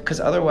up. Because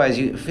otherwise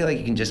you feel like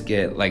you can just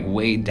get like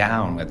weighed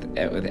down with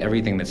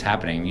everything that's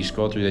happening. You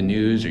scroll through the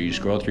news or you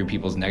scroll through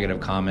people's negative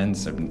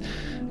comments, and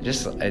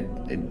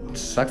it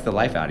sucks the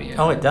life out of you.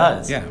 Oh, it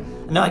does. Yeah.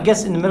 No, I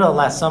guess in the middle of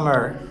last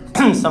summer,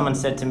 someone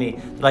said to me,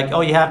 like,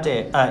 oh, you have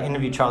to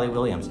interview Charlie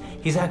Williams.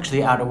 He's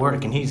actually out of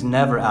work, and he's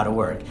never out of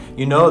work.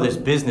 This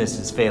business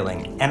is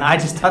failing. And I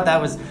just thought that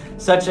was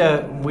such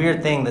a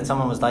weird thing that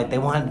someone was like, they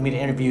wanted me to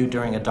interview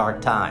during a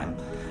dark time.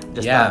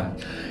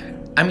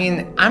 I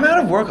mean, I'm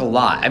out of work a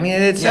lot. I mean,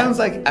 it sounds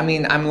like,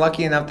 I'm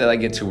lucky enough that I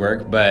get to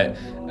work, but,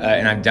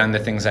 and I've done the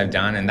things I've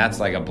done, and that's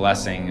like a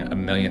blessing a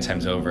million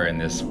times over in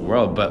this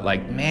world. But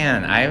like,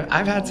 man,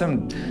 I've had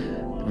some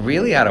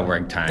really out of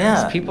work times.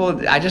 Yeah.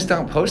 People, I just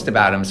don't post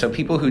about them. So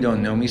people who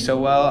don't know me so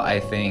well, I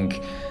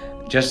think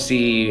just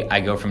see I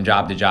go from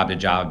job to job to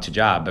job to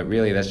job, but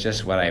really that's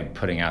just what I'm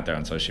putting out there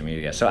on social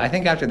media. So I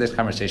think after this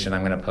conversation,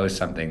 I'm going to post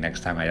something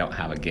next time I don't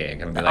have a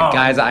gig. I'm going to be like,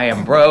 guys, I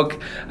am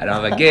broke. I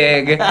don't have a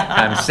gig.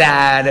 I'm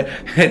sad.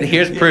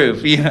 Here's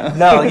proof,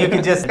 No, you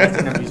can just, this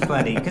interview's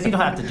plenty, because you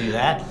don't have to do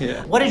that.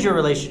 Yeah. What is your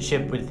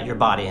relationship with your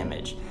body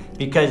image?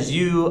 Because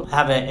you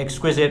have an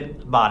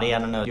exquisite body. I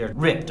don't know, you're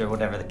ripped or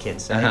whatever the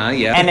kids say.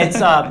 Yeah. And it's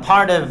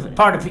part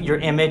of your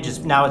image.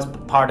 Now it's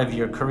part of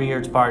your career.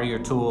 It's part of your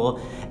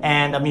tool.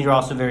 And you're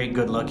also very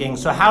good looking.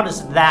 So how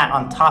does that,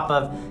 on top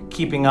of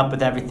keeping up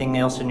with everything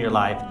else in your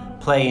life,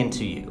 play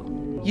into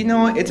you?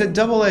 It's a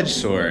double-edged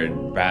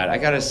sword, Brad. I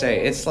gotta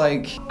say, it's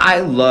like, I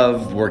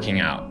love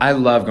working out. I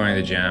love going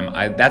to the gym.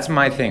 That's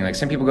my thing. Like,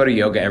 some people go to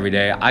yoga every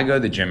day. I go to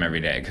the gym every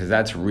day because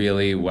that's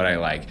really what I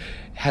like.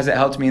 Has it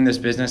helped me in this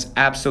business?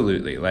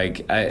 Absolutely.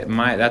 Like,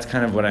 that's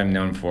kind of what I'm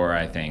known for,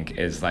 I think,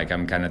 is like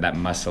I'm kind of that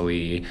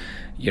muscly,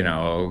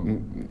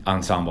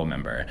 ensemble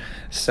member.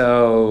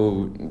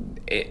 So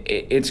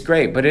it's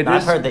great, but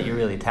I've heard that you're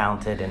really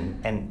talented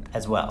and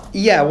as well.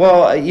 Yeah,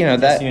 well,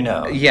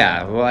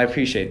 Yeah, well, I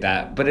appreciate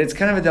that. But it's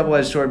kind of a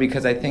double-edged sword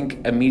because I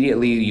think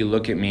immediately you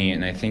look at me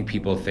and I think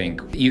people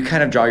think, you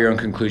kind of draw your own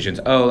conclusions.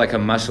 Oh, like a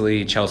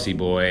muscly Chelsea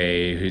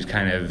boy who's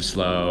kind of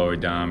slow or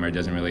dumb or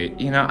doesn't really,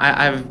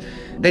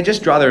 they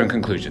just draw their own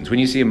conclusions. When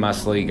you see a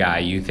muscly guy,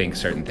 you think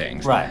certain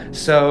things. Right.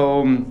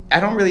 So I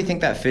don't really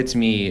think that fits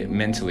me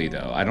mentally,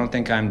 though. I don't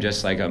think I'm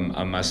just like a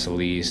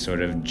muscly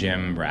sort of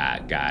gym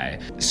rat guy.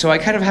 So I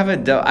kind of have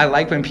I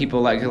like when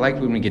people I like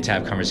when we get to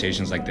have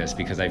conversations like this,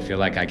 because I feel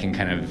like I can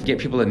kind of get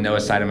people to know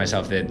a side of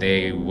myself that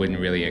they wouldn't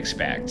really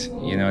expect.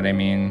 You know what I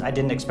mean? I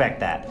didn't expect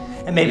that.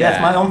 And maybe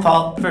that's my own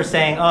fault for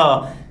saying,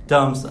 oh,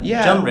 Dumb's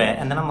gym rat,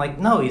 and then I'm like,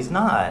 no, he's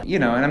not. You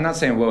know, and I'm not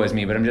saying woe is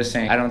me, but I'm just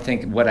saying I don't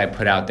think what I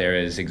put out there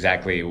is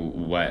exactly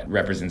what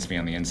represents me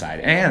on the inside.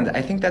 And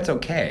I think that's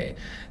okay.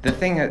 The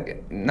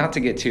thing, not to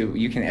get too,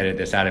 you can edit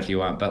this out if you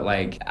want, but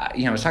like,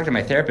 you know, I was talking to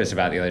my therapist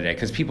about it the other day,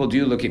 because people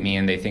do look at me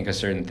and they think a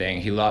certain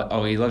thing. He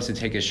loves to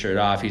take his shirt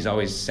off. He's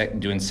always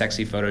doing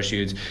sexy photo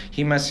shoots.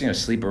 He must, you know,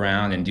 sleep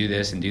around and do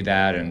this and do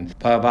that and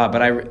blah, blah, blah.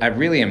 But I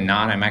really am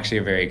not. I'm actually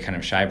a very kind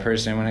of shy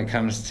person when it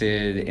comes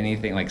to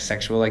anything like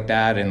sexual like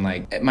that. And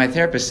like, my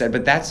therapist said,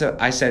 but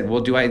I said, well,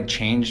 do I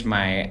change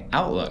my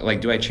outlook? Like,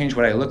 do I change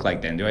what I look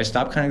like then? Do I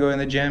stop kind of going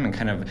to the gym and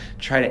kind of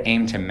try to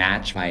aim to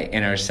match my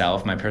inner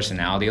self, my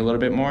personality a little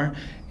bit more?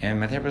 And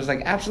my therapist was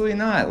like, absolutely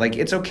not. Like,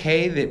 it's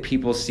okay that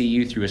people see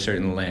you through a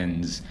certain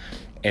lens.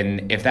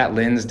 And if that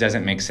lens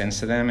doesn't make sense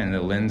to them and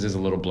the lens is a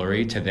little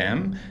blurry to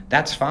them,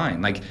 that's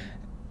fine. Like,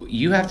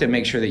 you have to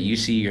make sure that you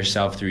see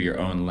yourself through your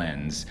own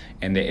lens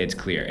and that it's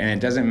clear. And it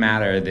doesn't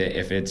matter that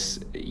if it's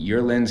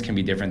your lens can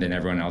be different than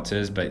everyone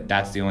else's, but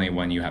that's the only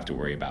one you have to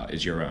worry about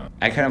is your own.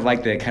 I kind of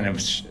like that kind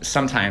of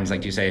sometimes,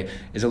 like you say,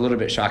 is a little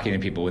bit shocking to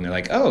people when they're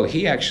like, oh,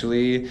 he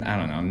actually, I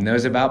don't know,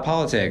 knows about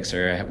politics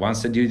or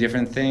wants to do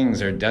different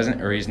things or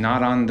doesn't, or he's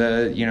not on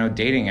the, you know,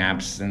 dating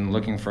apps and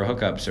looking for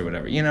hookups or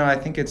whatever. You know, I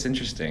think it's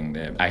interesting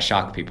that I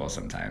shock people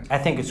sometimes. I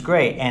think it's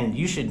great, and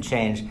you should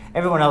change.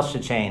 Everyone else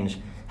should change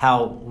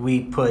how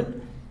we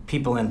put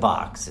people in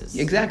boxes.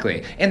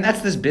 Exactly. And that's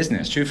this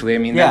business, truthfully. I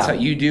mean, that's how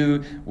you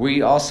do.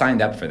 We all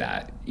signed up for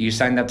that. You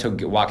signed up to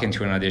walk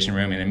into an audition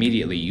room and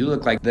immediately you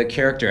look like the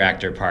character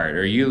actor part,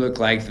 or you look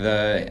like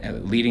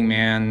the leading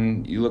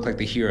man, you look like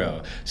the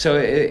hero. So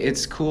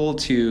it's cool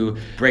to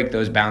break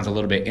those bounds a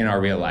little bit in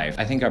our real life.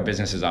 I think our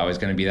business is always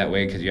going to be that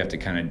way because you have to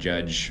kind of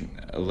judge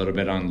a little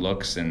bit on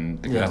looks,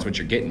 and because that's what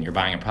you're getting. You're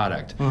buying a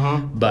product.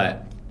 Mm-hmm.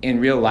 But in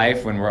real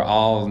life, when we're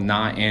all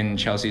not in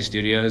Chelsea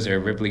Studios or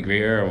Ripley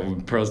Greer or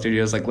Pearl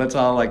Studios, like, let's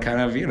all like kind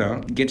of, you know,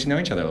 get to know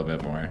each other a little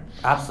bit more.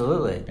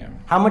 Absolutely. Yeah.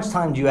 How much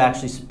time do you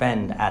actually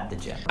spend at the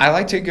gym?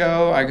 I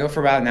go for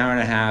about an hour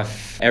and a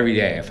half every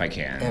day if I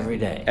can. Every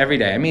day? Every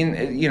day. I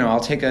mean, you know, I'll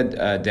take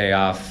a day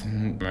off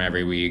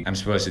every week. I'm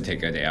supposed to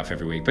take a day off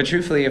every week. But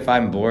truthfully, if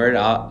I'm bored,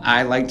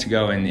 I like to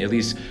go and at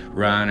least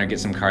run or get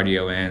some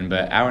cardio in.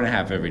 But hour and a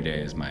half every day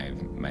is my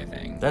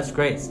thing. That's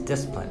great. It's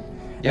discipline.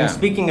 Yeah. And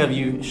speaking of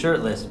you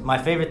shirtless, my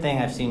favorite thing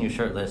I've seen you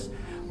shirtless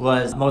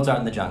was Mozart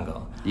in the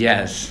Jungle.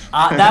 Yes.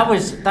 That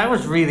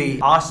was really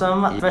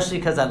awesome, especially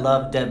because I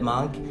love Dead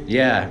Monk.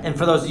 Yeah. And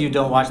for those of you who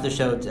don't watch the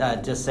show,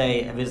 just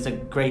say it was a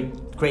great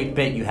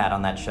bit you had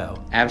on that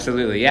show.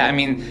 Absolutely. Yeah, I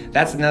mean,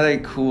 that's another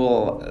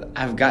cool,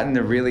 I've gotten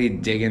to really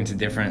dig into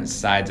different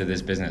sides of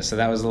this business. So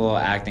that was a little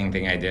acting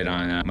thing I did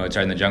on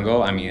Mozart in the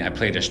Jungle. I mean, I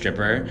played a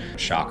stripper.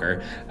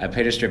 Shocker. I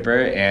played a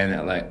stripper,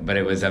 but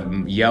it was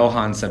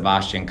Johann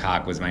Sebastian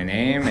Koch was my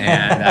name,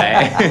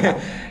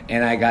 and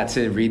and I got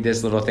to read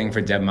this little thing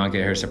for Deb Monk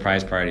at her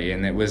surprise party,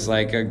 and it was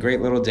like a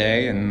great little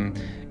day,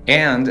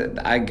 and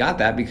I got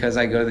that because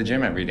I go to the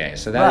gym every day.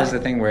 So that was the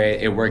thing where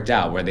it worked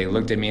out, where they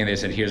looked at me and they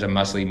said, here's a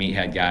muscly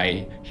meathead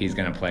guy. He's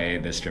going to play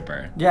the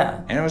stripper.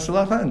 Yeah. And it was a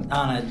lot of fun.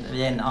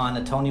 On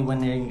a Tony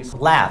winning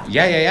lap.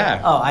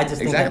 Yeah. Oh, I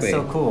just think that's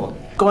so cool.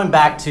 Going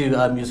back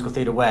to Musical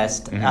Theater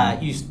West,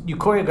 you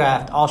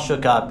choreographed All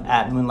Shook Up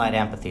at Moonlight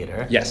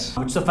Amphitheater. Yes.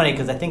 Which is so funny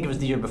because I think it was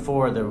the year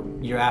before, the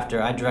year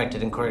after, I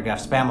directed and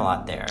choreographed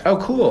Spamalot there. Oh,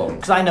 cool.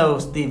 Because I know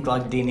Steve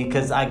Glendini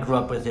because I grew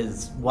up with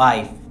his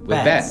wife,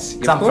 Bets.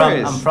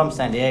 I'm from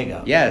San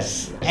Diego.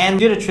 Yes.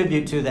 And you did a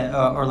tribute to the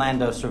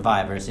Orlando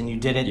survivors, and you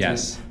did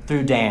it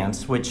through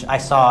dance, which I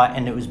saw,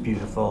 and it was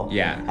beautiful.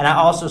 Yeah. And I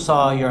also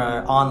saw your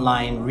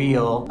online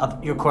reel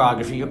of your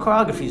choreography. Your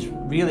choreography is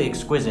really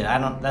exquisite.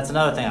 That's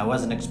another thing. I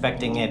wasn't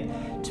expecting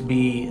it to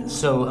be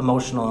so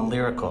emotional and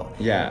lyrical.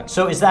 Yeah.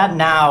 So is that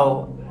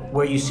now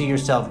where you see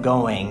yourself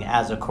going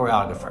as a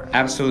choreographer?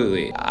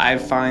 Absolutely. I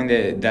find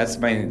that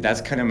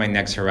that's kind of my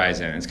next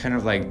horizon. It's kind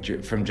of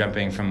like from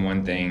jumping from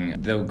one thing.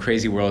 The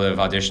crazy world of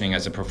auditioning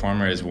as a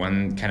performer is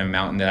one kind of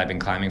mountain that I've been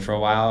climbing for a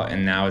while,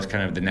 and now it's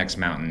kind of the next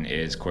mountain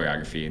is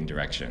choreography and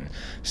direction.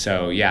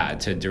 So yeah,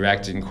 to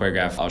direct and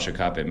choreograph All Shook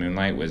Up at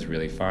Moonlight was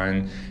really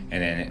fun.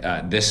 And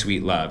then This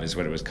Sweet Love is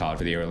what it was called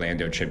for the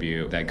Orlando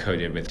tribute that I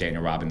co-did with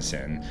Dana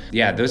Robinson.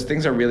 Yeah, those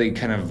things are really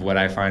kind of what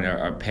I find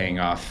are paying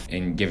off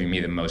and giving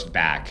me the most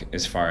back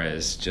as far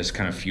as just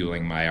kind of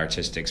fueling my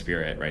artistic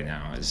spirit right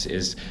now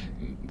is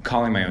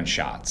calling my own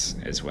shots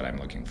is what I'm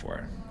looking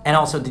for. And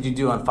also, did you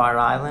do on Fire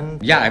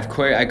Island? Yeah, I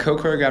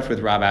co-choreographed with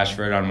Rob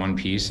Ashford on one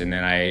piece, and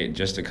then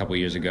just a couple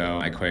years ago,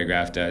 I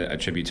choreographed a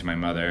tribute to my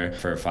mother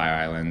for Fire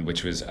Island,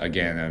 which was,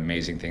 again, an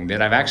amazing thing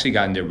that I've actually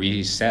gotten to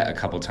reset a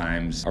couple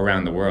times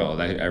around the world.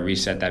 I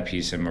reset that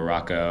piece in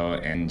Morocco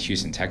and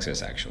Houston,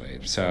 Texas, actually.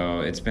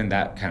 So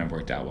that kind of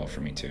worked out well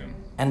for me, too.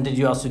 And did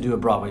you also do a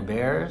Broadway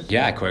Bears?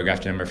 Yeah, I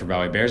choreographed a number for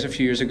Broadway Bears a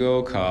few years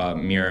ago called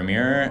Mirror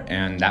Mirror,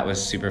 and that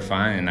was super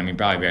fun. And I mean,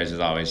 Broadway Bears is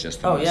always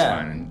just the most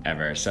fun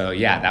ever. So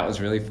yeah, that was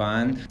really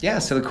fun. Yeah,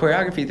 so the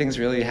choreography thing's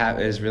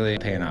is really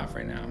paying off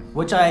right now.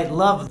 Which I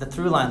love. The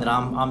through line that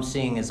I'm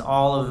seeing is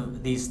all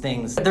of these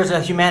things. There's a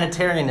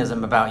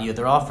humanitarianism about you.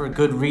 They're all for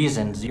good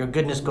reasons. Your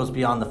goodness goes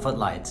beyond the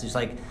footlights. It's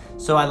like,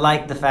 so I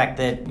like the fact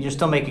that you're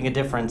still making a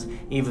difference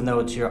even though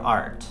it's your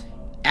art.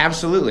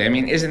 Absolutely. I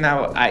mean, isn't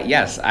that,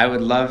 yes, I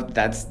would love,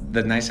 that's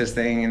the nicest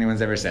thing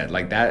anyone's ever said.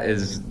 Like, that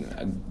is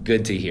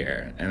good to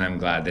hear, and I'm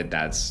glad that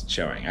that's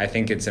showing. I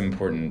think it's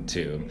important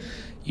to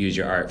use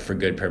your art for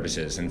good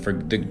purposes and for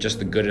just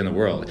the good in the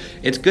world.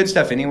 It's good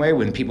stuff anyway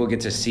when people get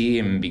to see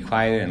and be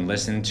quiet and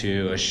listen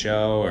to a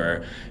show,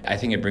 or I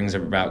think it brings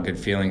about good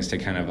feelings to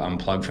kind of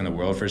unplug from the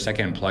world for a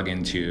second and plug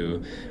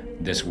into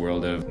this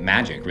world of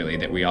magic, really,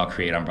 that we all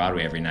create on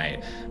Broadway every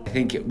night. I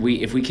think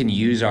if we can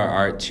use our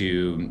art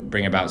to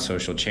bring about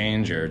social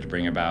change or to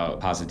bring about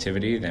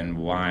positivity, then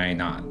why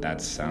not?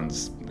 That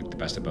sounds like the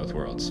best of both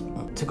worlds.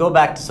 To go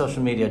back to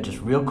social media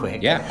just real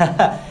quick.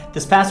 Yeah.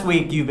 This past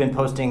week you've been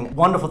posting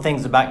wonderful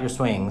things about your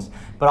swings,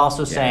 but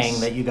also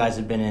saying that you guys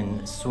have been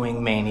in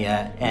Swing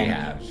Mania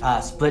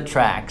and Split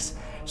Tracks.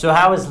 So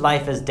how is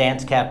life as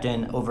dance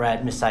captain over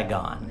at Miss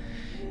Saigon?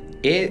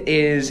 It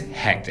is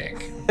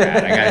hectic,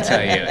 Brad, I gotta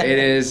tell you. It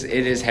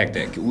is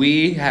hectic.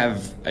 We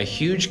have a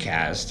huge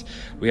cast.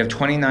 We have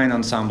 29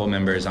 ensemble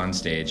members on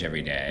stage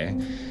every day.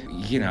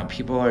 You know,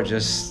 people are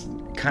just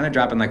kind of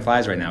dropping like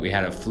flies right now. We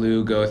had a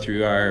flu go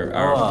through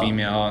our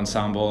female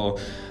ensemble,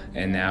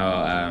 and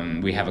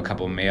now we have a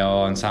couple male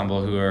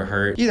ensemble who are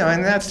hurt. You know,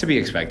 and that's to be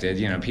expected.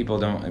 You know, people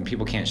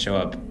can't show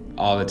up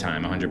all the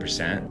time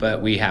 100%,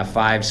 but we have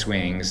 5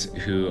 swings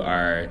who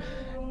are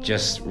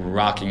just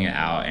rocking it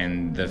out,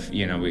 and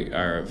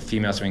our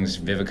female swings,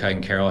 Vivica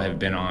and Carol, have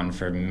been on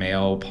for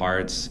male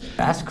parts.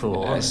 That's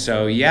cool.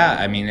 So yeah,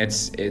 I mean,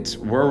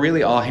 we're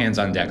really all hands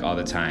on deck all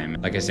the time.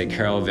 Like I said,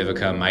 Carol,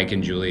 Vivica, Mike,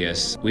 and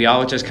Julius, we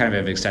all just kind of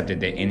have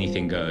accepted that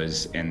anything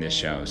goes in this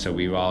show. So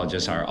we all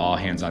just are all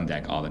hands on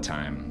deck all the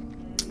time.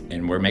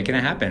 And we're making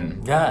it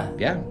happen. Yeah.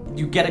 Yeah.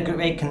 You get a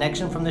great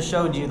connection from the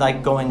show? Do you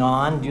like going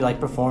on? Do you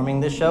like performing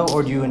the show?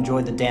 Or do you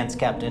enjoy the dance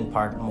captain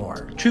part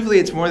more? Truthfully,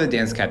 it's more the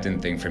dance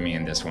captain thing for me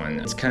in this one.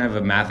 It's kind of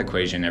a math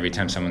equation every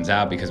time someone's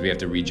out because we have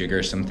to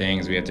rejigger some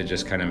things. We have to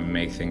just kind of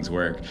make things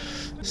work.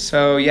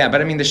 So yeah,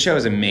 but I mean, the show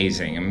is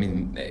amazing. I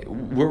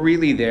mean, we're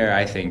really there,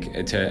 I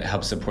think, to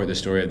help support the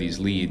story of these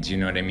leads. You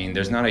know what I mean?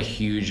 There's not a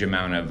huge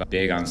amount of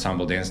big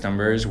ensemble dance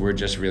numbers. We're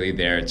just really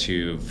there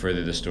to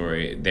further the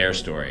story, their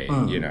story,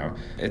 you know.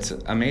 It's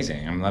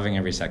amazing. I'm loving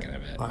every second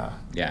of it. Wow.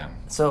 Yeah.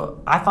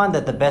 So I find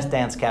that the best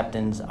dance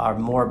captains are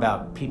more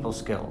about people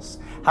skills.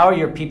 How are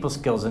your people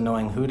skills in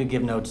knowing who to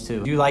give notes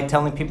to? Do you like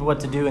telling people what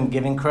to do and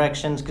giving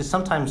corrections? Because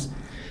sometimes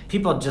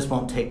people just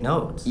won't take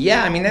notes.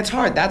 Yeah, I mean, that's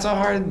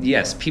hard.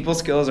 Yes, people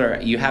skills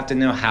you have to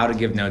know how to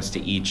give notes to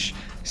each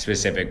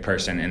specific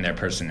person and their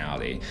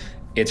personality.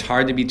 It's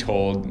hard to be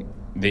told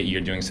that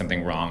you're doing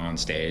something wrong on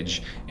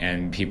stage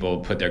and people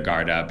put their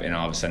guard up and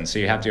all of a sudden, so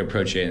you have to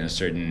approach it in a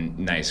certain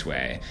nice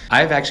way.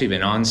 I've actually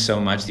been on so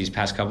much these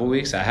past couple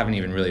weeks, I haven't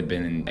even really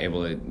been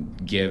able to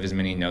give as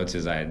many notes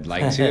as I'd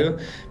like to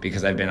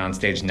because I've been on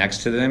stage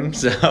next to them.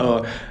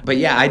 So, but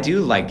yeah, I do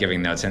like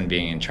giving notes and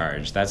being in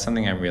charge. That's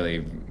something I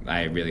really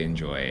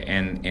enjoy,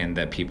 and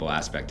the people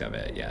aspect of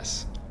it,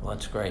 yes. Well,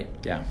 that's great.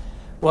 Yeah.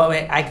 Well,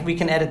 we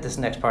can edit this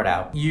next part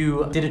out.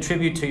 You did a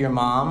tribute to your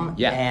mom,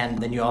 yeah, and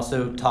then you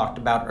also talked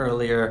about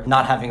earlier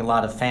not having a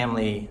lot of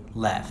family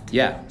left.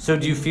 Yeah. So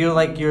do you feel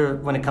like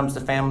when it comes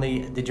to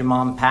family, did your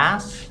mom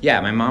pass?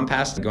 Yeah, my mom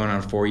passed going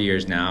on 4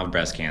 years now of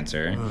breast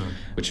cancer,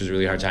 which was a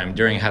really hard time.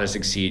 During How to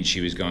Succeed, she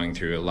was going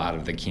through a lot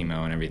of the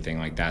chemo and everything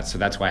like that. So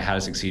that's why How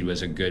to Succeed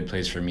was a good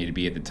place for me to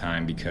be at the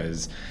time,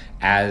 because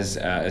as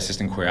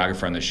assistant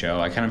choreographer on the show,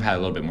 I kind of had a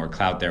little bit more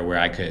clout there where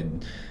I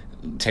could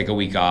take a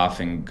week off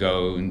and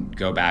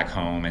go back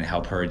home and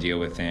help her deal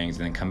with things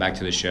and then come back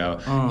to the show.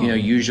 You know,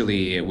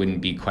 usually it wouldn't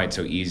be quite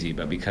so easy,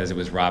 but because it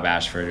was Rob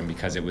Ashford and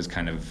because it was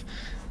kind of,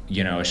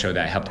 you know, a show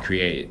that helped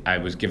create, I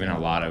was given a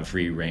lot of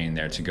free reign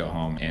there to go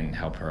home and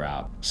help her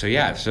out. So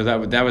yeah, so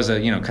that was a,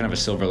 you know, kind of a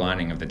silver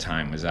lining of the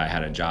time, was I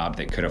had a job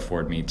that could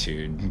afford me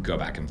to go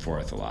back and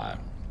forth a lot.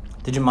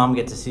 Did your mom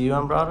get to see you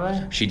on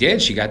Broadway? She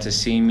did. She got to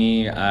see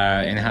me in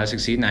How to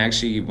Succeed, and I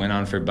actually went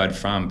on for Bud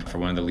Frump for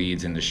one of the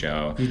leads in the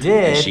show. You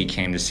did? And she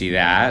came to see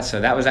that. So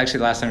that was actually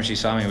the last time she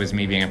saw me, was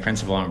me being a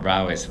principal on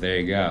Broadway, so there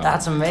you go.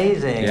 That's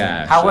amazing.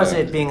 Yeah. How was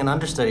it being an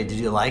understudy? Did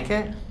you like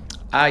it?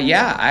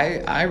 Yeah,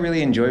 I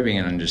really enjoy being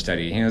an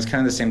understudy. It's kind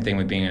of the same thing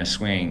with being in a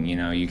swing.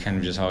 You kind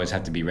of just always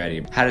have to be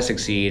ready. How to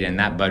succeed, and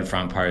that Bud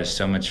Front part is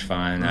so much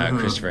fun.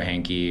 Christopher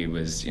Hankey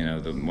was,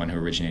 the one who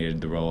originated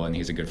the role, and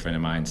he's a good friend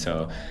of mine.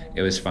 So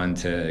it was fun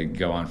to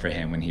go on for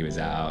him when he was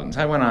out. And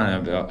so I went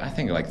on, I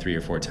think, like 3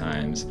 or 4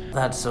 times.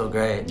 That's so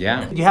great.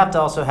 Yeah. You have to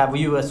also were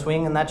you a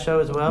swing in that show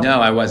as well?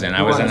 No, I wasn't.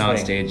 I wasn't on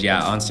swing. stage.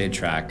 Yeah, on stage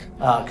track.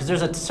 Because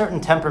there's a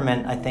certain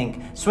temperament, I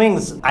think.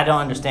 Swings, I don't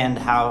understand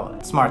how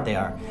smart they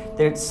are.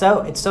 It's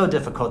so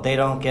difficult. They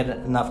don't get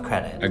enough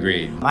credit.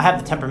 Agreed. I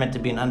have the temperament to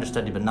be an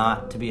understudy, but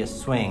not to be a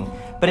swing.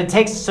 But it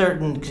takes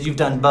because you've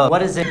done both.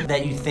 What is it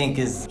that you think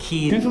is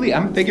key? Truthfully,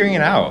 I'm figuring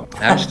it out.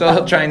 I'm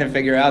still trying to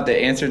figure out the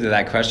answer to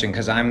that question,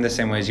 because I'm the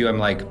same way as you. I'm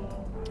like,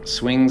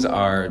 swings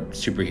are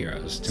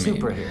superheroes to me.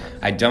 Superheroes.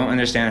 I don't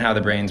understand how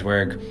the brains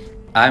work.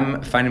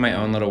 I'm finding my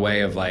own little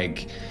way of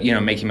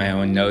making my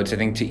own notes. I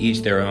think to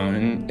each their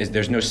own.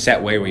 There's no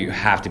set way where you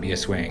have to be a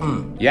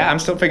swing. Yeah, I'm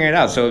still figuring it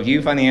out. So if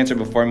you find the answer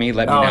before me,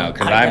 let me know,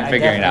 because I'm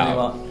figuring it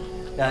out.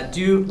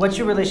 What's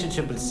your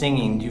relationship with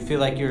singing? Do you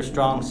feel like you're a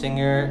strong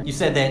singer? You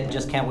said that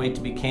Just Can't Wait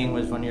to Be King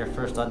was one of your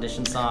first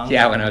audition songs.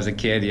 Yeah, when I was a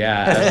kid,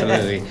 yeah,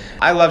 absolutely.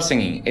 I love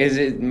singing.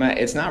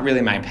 It's not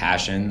really my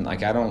passion. I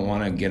don't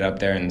want to get up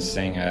there and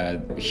sing a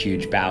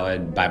huge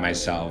ballad by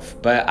myself,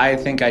 but I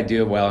think I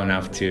do well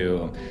enough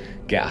to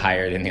get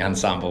hired in the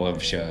ensemble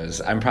of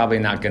shows. I'm probably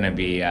not going to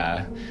be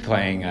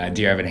playing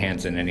Dear Evan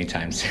Hansen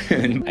anytime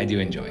soon. I do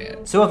enjoy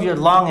it. So of your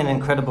long and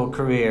incredible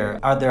career,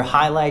 are there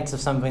highlights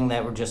of something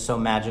that were just so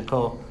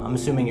magical? I'm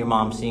assuming your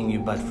mom seeing you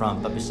Bud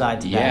Front, but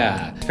besides that.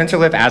 Yeah. Spencer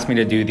Liff asked me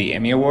to do the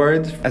Emmy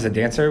Awards as a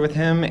dancer with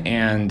him,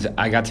 and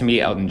I got to meet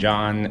Elton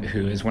John,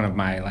 who is one of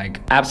my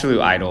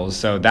absolute idols.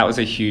 So that was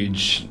a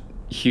huge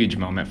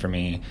moment for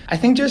me. I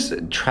think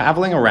just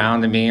traveling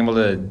around and being able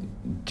to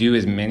do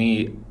as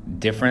many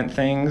different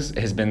things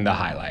has been the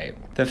highlight.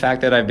 The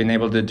fact that I've been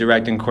able to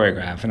direct and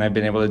choreograph, and I've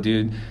been able to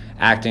do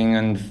acting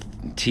on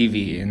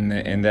TV,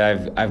 and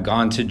I've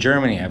gone to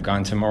Germany, I've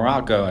gone to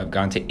Morocco, I've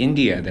gone to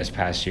India this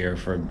past year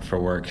for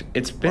work.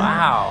 It's been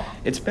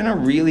a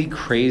really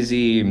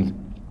crazy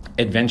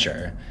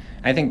adventure.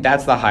 I think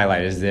that's the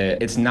highlight, is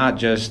that it's not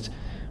just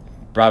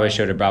Broadway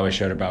show to Broadway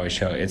show to Broadway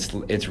show.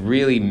 It's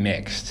really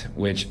mixed,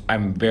 which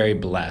I'm very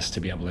blessed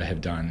to be able to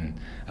have done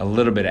a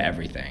little bit of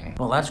everything.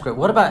 Well, that's great.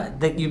 What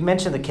about you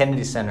mentioned the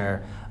Kennedy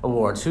Center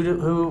Awards?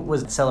 Who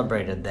was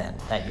celebrated then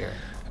that year?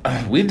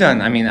 I've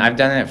done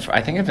it.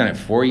 I think I've done it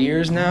 4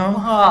 years now.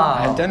 Wow,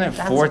 I've done it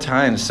 4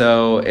 times,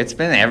 so it's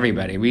been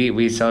everybody.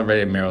 We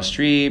celebrated Meryl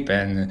Streep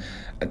and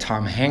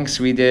Tom Hanks.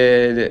 We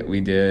did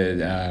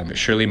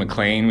Shirley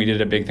MacLaine. We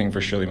did a big thing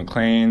for Shirley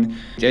MacLaine.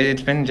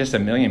 It's been just a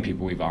million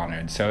people we've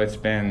honored, so it's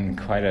been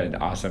quite an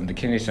awesome. The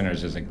Kennedy Center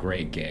is a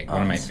great gig.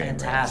 One of my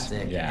favorites.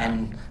 Fantastic. Yeah.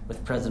 And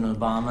with President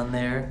Obama in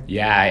there.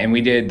 Yeah, and we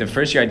did, the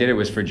first year I did it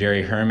was for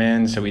Jerry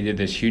Herman, so we did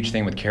this huge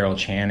thing with Carol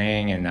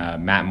Channing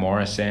and Matt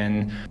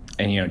Morrison.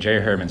 And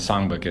Jerry Herman's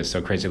songbook is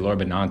so crazy. Laura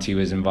Benanti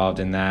was involved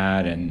in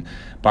that, and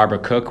Barbara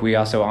Cook we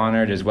also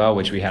honored as well,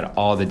 which we had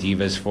all the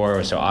divas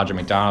for. So Audra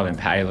McDonald and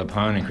Patti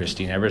LuPone and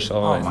Christine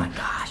Ebersole. Oh my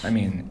gosh.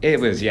 It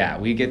was,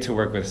 we get to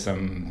work with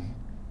some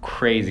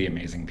crazy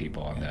amazing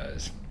people on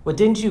those. Well,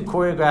 didn't you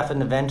choreograph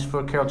an event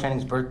for Carol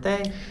Channing's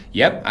birthday?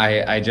 Yep,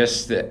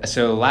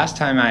 so last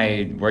time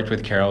I worked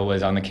with Carol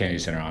was on the Kennedy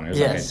Center Honors,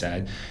 like I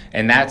said.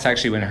 And that's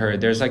actually when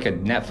there's a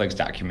Netflix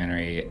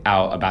documentary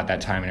out about that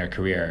time in her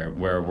career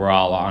where we're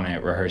all on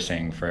it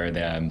rehearsing for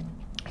the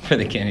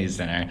Kennedy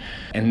Center.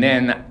 And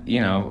then,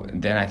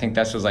 then I think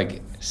this was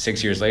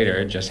 6 years later,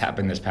 it just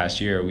happened this past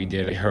year, we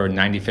did her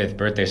 95th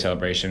birthday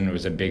celebration. It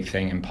was a big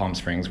thing in Palm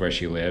Springs where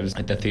she lives,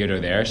 at the theater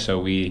there. So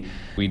we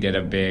did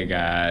a big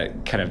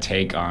kind of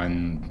take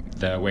on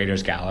the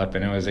Waiters Gallop,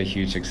 and it was a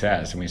huge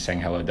success. And we sang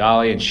Hello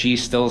Dolly, and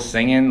she's still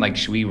singing.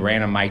 We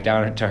ran a mic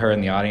down to her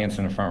in the audience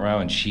in the front row,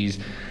 and she's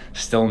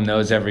still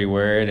knows every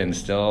word and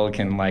still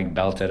can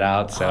belt it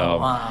out.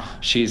 So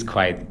She's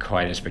quite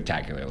a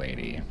spectacular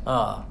lady.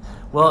 Oh.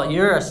 Well,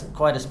 you're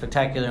quite a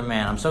spectacular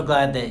man. I'm so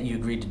glad that you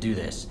agreed to do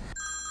this.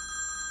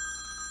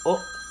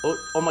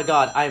 Oh my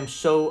God, I am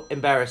so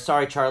embarrassed.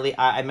 Sorry, Charlie,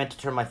 I meant to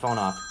turn my phone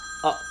off.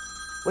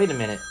 Wait a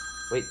minute.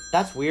 Wait,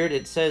 that's weird.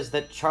 It says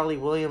that Charlie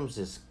Williams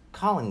is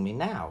calling me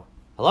now.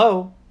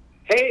 Hello?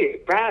 Hey,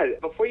 Brad,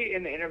 before you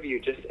end the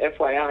interview, just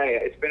FYI,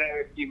 it's been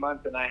a few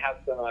months and I have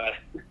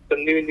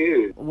some new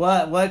news.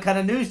 What kind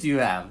of news do you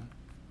have?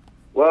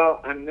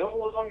 Well, I'm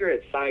no longer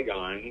at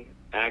Saigon.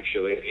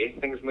 Actually,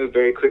 things move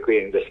very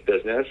quickly in this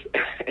business,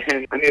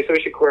 and I'm the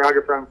associate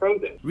choreographer on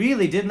Frozen.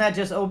 Really? Didn't that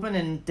just open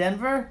in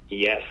Denver?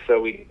 Yes,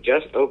 so we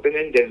just opened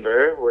in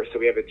Denver, so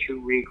we have a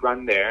 2-week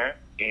run there,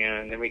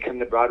 and then we come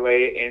to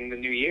Broadway in the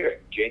new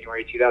year,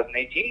 January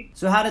 2018.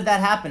 So how did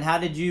that happen? How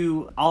did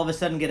you all of a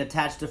sudden get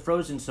attached to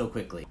Frozen so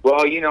quickly?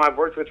 Well, I've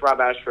worked with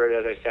Rob Ashford,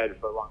 as I said,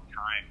 for a long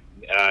time.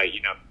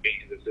 Being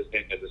his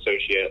assistant, his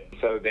associate.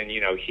 So then,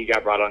 he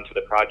got brought onto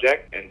the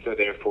project, and so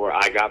therefore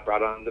I got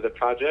brought onto the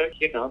project.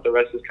 The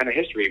rest is kind of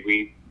history.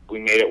 We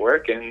made it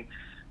work, and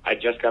I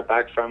just got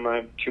back from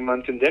 2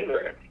 months in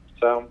Denver.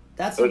 So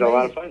That's it was amazing. a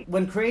lot of fun.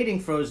 When creating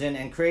Frozen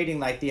and creating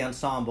like the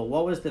ensemble,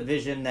 what was the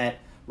vision that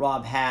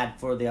Rob had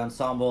for the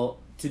ensemble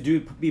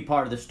to be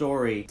part of the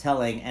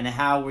storytelling, and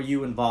how were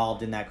you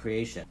involved in that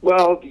creation?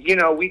 Well,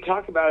 we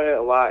talk about it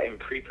a lot in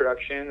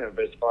pre-production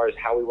as far as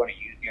how we want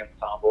to use the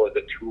ensemble as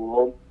a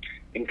tool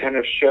and kind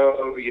of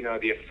show,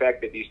 the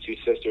effect that these two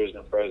sisters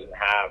in Frozen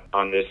have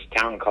on this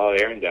town called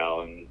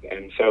Arendelle.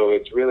 And so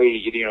it's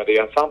really, the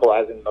ensemble,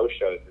 as in most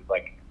shows, is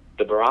like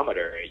the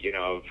barometer,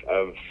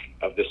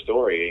 of the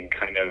story, and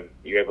kind of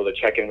you're able to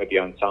check in with the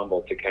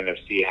ensemble to kind of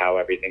see how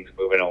everything's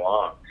moving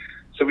along.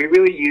 So we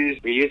use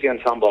the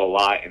ensemble a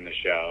lot in the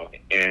show,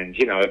 and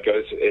it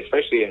goes,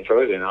 especially in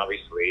Frozen,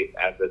 obviously,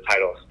 as the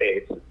title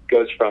states, it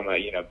goes from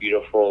a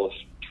beautiful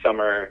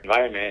summer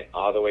environment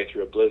all the way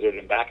through a blizzard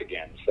and back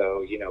again.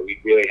 So we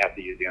really have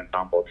to use the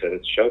ensemble to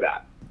show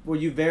that. Were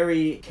you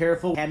very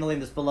careful handling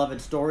this beloved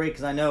story?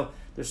 Because I know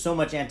there's so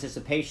much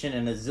anticipation,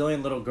 and a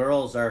zillion little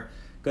girls are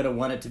going to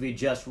want it to be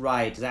just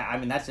right.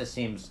 That just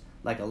seems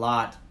like a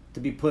lot to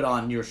be put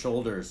on your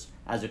shoulders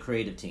as a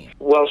creative team.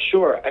 Well,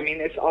 sure.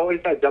 It's always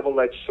that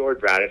double-edged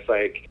sword, Brad. It's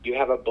like you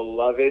have a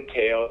beloved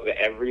tale that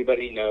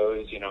everybody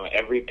knows.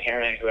 Every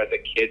parent who has a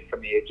kid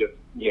from the age of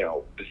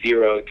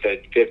 0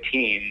 to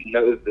 15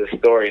 knows the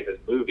story of this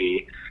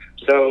movie.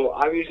 So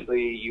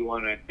obviously you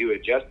want to do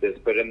it justice,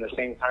 but in the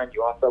same time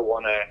you also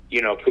want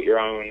to, put your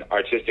own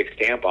artistic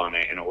stamp on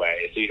it in a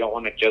way. So you don't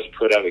want to just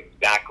put up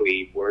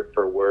exactly word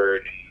for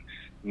word,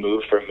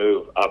 move for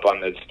move up on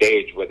the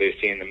stage what they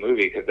see in the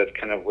movie, because that's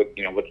kind of what's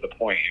the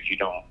point if you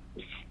don't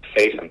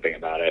say something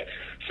about it.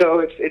 So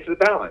it's a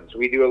balance.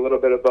 We do a little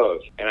bit of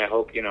both, and I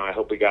hope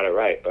we got it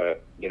right.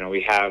 But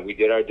we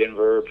did our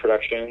Denver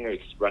production.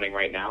 It's running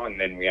right now, and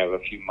then we have a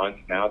few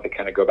months now to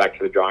kind of go back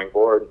to the drawing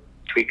board,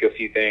 tweak a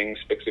few things,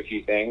 fix a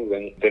few things,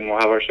 and then we'll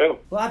have our show.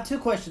 Well, I have two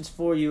questions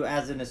for you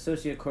as an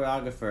associate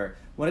choreographer.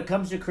 When it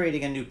comes to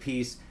creating a new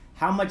piece,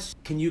 how much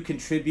can you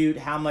contribute?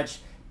 How much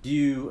do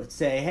you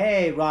say,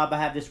 hey, Rob, I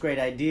have this great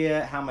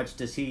idea? How much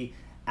does he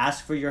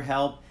ask for your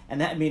help?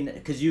 And that,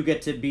 because you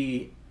get to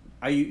be,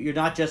 you're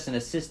not just an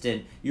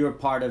assistant, you're a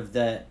part of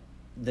the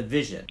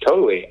vision.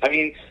 Totally.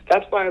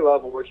 That's why I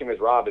love working with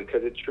Rob,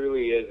 because it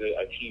truly is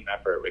a team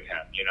effort with him,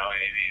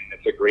 and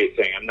it's a great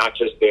thing. I'm not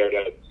just there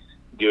to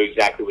do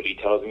exactly what he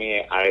tells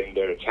me. I'm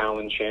there to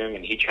challenge him,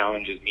 and he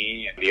challenges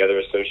me and the other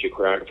associate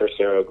choreographer,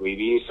 Sarah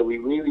Oglivi. So we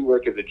really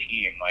work as a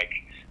team.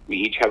 We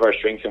each have our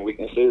strengths and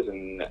weaknesses,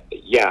 and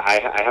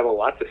I have a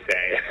lot to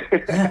say.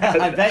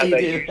 I bet you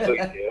do. Usually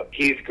do.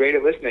 He's great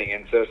at listening,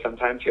 and so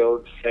sometimes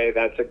he'll say,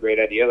 that's a great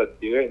idea, let's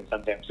do it, and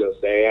sometimes he'll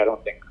say,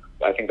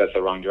 I think that's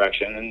the wrong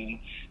direction, and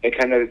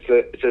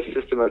it's a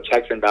system of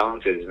checks and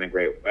balances in a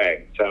great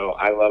way. So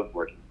I love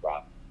working with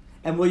Rob.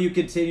 And will you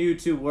continue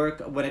to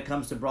work when it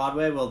comes to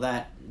Broadway? Will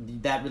that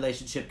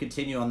relationship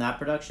continue on that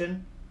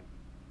production?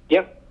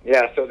 Yep.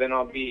 Yeah. So then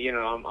I'll be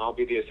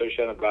the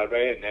associate on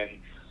Broadway, and then,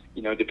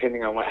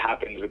 depending on what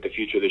happens with the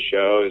future of the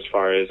show, as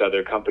far as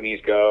other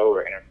companies go,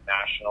 or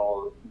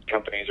international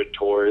companies or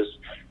tours,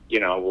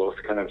 we'll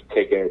kind of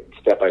take it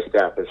step by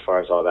step as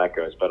far as all that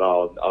goes. But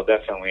I'll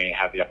definitely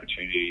have the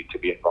opportunity to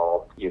be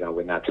involved,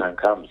 when that time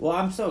comes. Well,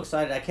 I'm so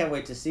excited. I can't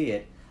wait to see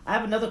it. I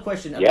have another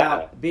question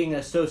about being an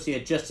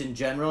associate just in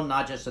general,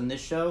 not just on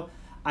this show.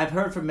 I've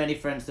heard from many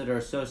friends that are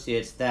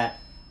associates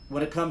that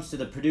when it comes to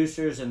the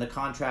producers and the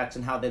contracts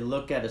and how they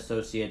look at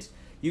associates,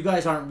 you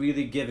guys aren't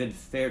really given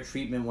fair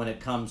treatment when it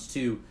comes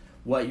to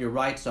what your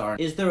rights are.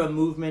 Is there a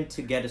movement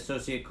to get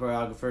associate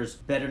choreographers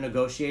better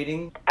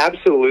negotiating?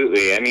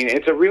 Absolutely.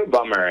 It's a real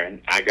bummer,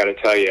 and I got to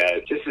tell you,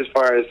 just as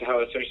far as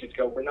how associates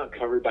go, we're not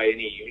covered by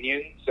any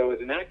union. So as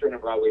an actor in a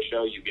Broadway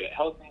show, you get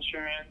health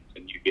insurance,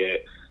 and you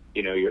get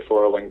your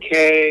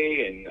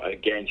 401k and a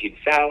guaranteed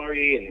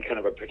salary and kind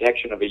of a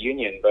protection of a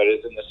union. But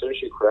as an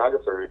associate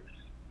choreographer,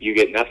 you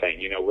get nothing.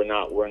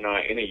 We're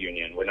not in a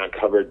union. We're not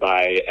covered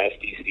by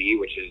SDC,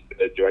 which is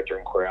the director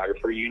and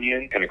choreographer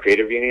union, kind of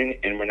creative union,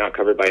 and we're not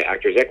covered by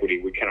Actors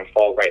Equity. We kind of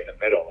fall right in the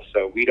middle.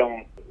 So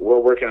we're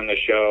working on the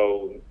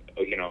show,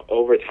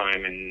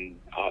 overtime, and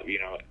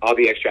all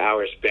the extra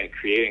hours spent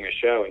creating a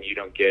show, and you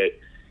don't get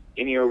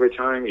any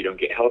overtime, you don't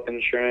get health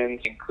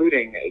insurance,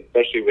 including,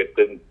 especially with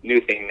the new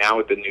thing now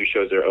with the new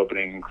shows that are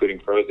opening, including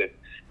Frozen,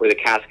 where the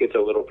cast gets a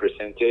little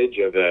percentage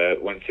of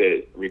once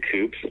it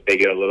recoups, they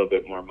get a little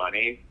bit more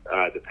money,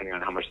 depending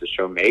on how much the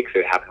show makes.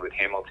 It happened with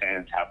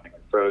Hamilton, it's happening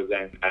with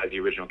Frozen. As the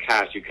original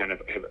cast, you kind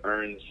of have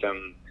earned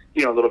some,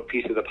 little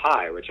piece of the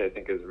pie, which I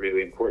think is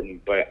really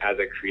important. But as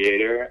a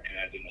creator and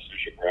as an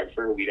associate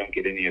choreographer, we don't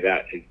get any of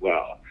that as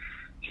well.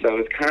 So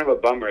it's kind of a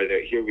bummer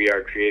that here we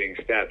are creating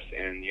steps,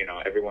 and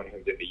everyone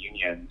who's in the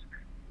unions,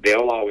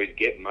 they'll always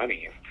get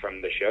money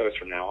from the shows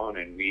from now on,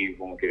 and we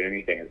won't get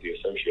anything as the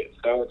associates.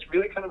 So it's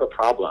really kind of a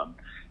problem,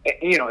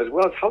 as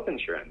well as health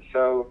insurance.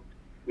 So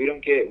we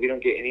don't get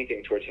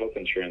anything towards health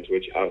insurance,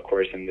 which of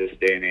course in this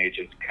day and age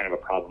is kind of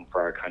a problem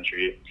for our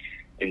country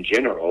in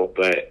general.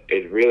 But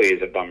it really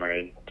is a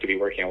bummer to be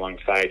working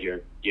alongside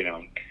your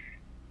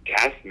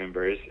cast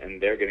members,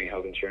 and they're getting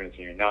health insurance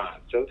and you're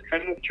not. So it's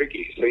kind of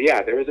tricky. So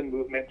yeah, there is a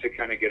movement to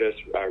kind of get us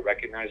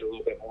recognized a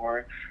little bit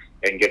more.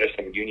 and get us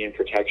some union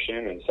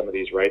protection and some of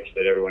these rights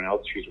that everyone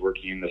else who's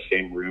working in the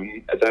same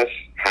room as us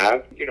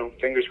have.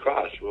 Fingers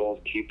crossed, we'll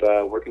keep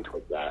working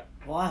towards that.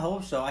 Well, I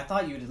hope so. I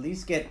thought you'd at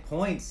least get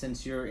points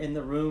since you're in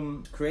the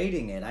room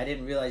creating it. I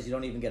didn't realize you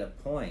don't even get a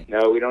point.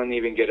 No, we don't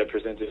even get a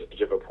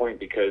percentage of a point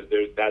because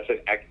that's an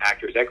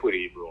actors'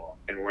 equity rule,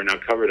 and we're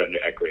not covered under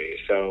equity.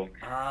 So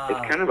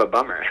it's kind of a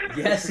bummer.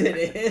 Yes,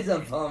 it is a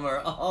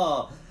bummer.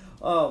 Well,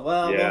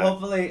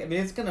 hopefully,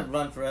 it's going to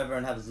run forever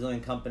and have a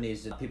zillion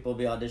companies. People will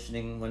be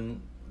auditioning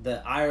when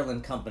the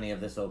Ireland company of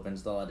this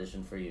opens, they'll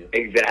audition for you.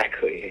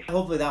 Exactly.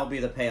 Hopefully that will be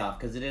the payoff,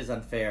 because it is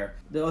unfair.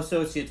 The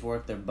associates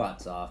work their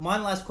butts off.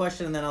 One last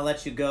question, and then I'll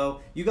let you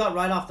go. You got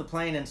right off the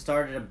plane and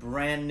started a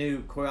brand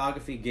new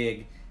choreography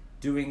gig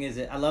doing, is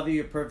it I Love You,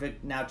 You're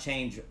Perfect, Now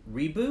Change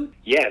reboot?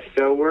 Yes,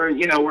 so we're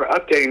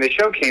updating. The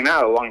show came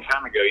out a long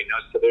time ago,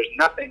 so there's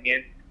nothing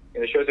in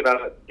the show's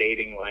about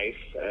dating life,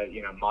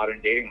 modern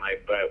dating life,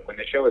 but when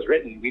the show was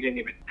written, we didn't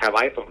even have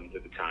iPhones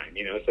at the time,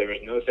 so there was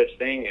no such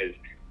thing as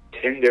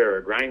Tinder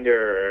or Grindr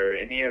or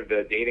any of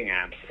the dating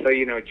apps. So,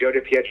 Joe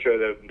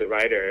DiPietro, the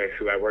writer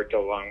who I worked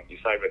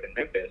alongside with in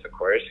Memphis, of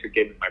course, who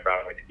gave me my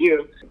Broadway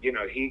debut,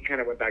 he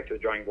kind of went back to the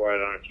drawing board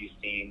on a few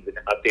scenes and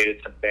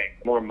updated some things,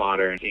 more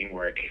modern scene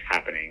work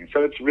happening.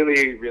 So it's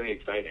really, really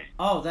exciting.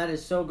 Oh, that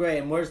is so great.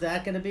 And where's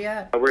that going to be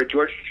at? We're at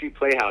George Street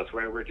Playhouse,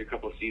 where I worked a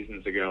couple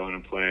seasons ago on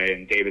a play,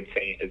 and David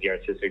Saint is the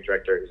artistic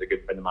director, who's a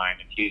good friend of mine,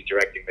 and he's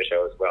directing the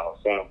show as well.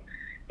 So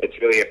it's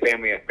really a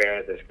family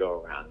affair this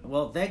go around.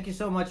 Well, thank you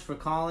so much for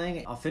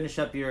calling. I'll finish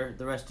up the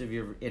rest of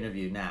your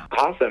interview now.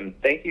 Awesome.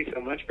 Thank you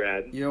so much,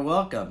 Brad. You're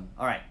welcome.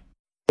 All right.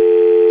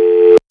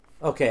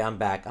 Okay, I'm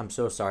back. I'm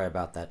so sorry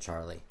about that,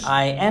 Charlie.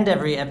 I end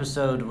every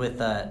episode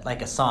with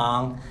a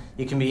song.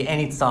 It can be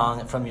any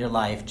song from your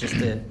life, just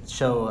to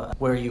show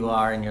where you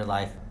are in your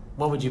life.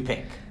 What would you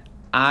pick?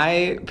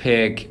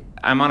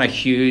 I'm on a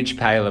huge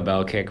Patti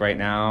LaBelle kick right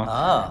now.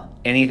 Oh.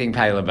 Anything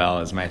Patti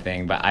LaBelle is my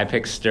thing, but I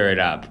pick Stir It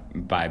Up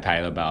by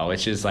Patti LaBelle,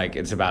 which is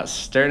it's about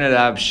stirring it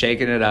up,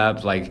 shaking it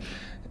up, I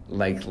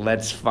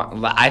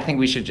think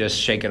we should just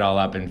shake it all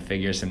up and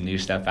figure some new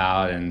stuff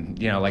out and,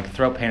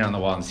 throw paint on the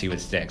wall and see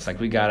what sticks.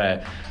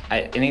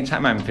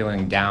 Anytime I'm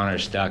feeling down or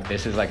stuck,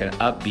 this is an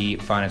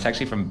upbeat, fun, it's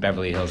actually from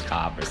Beverly Hills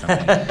Cop or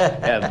something.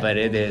 Yeah, but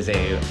it is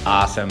a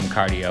awesome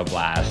cardio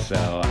blast,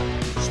 so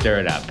Stir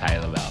It Up, Patti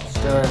LaBelle.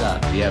 Stir it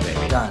up. Yeah,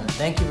 baby. Done.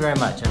 Thank you very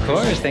much. Of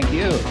course, thank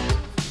you.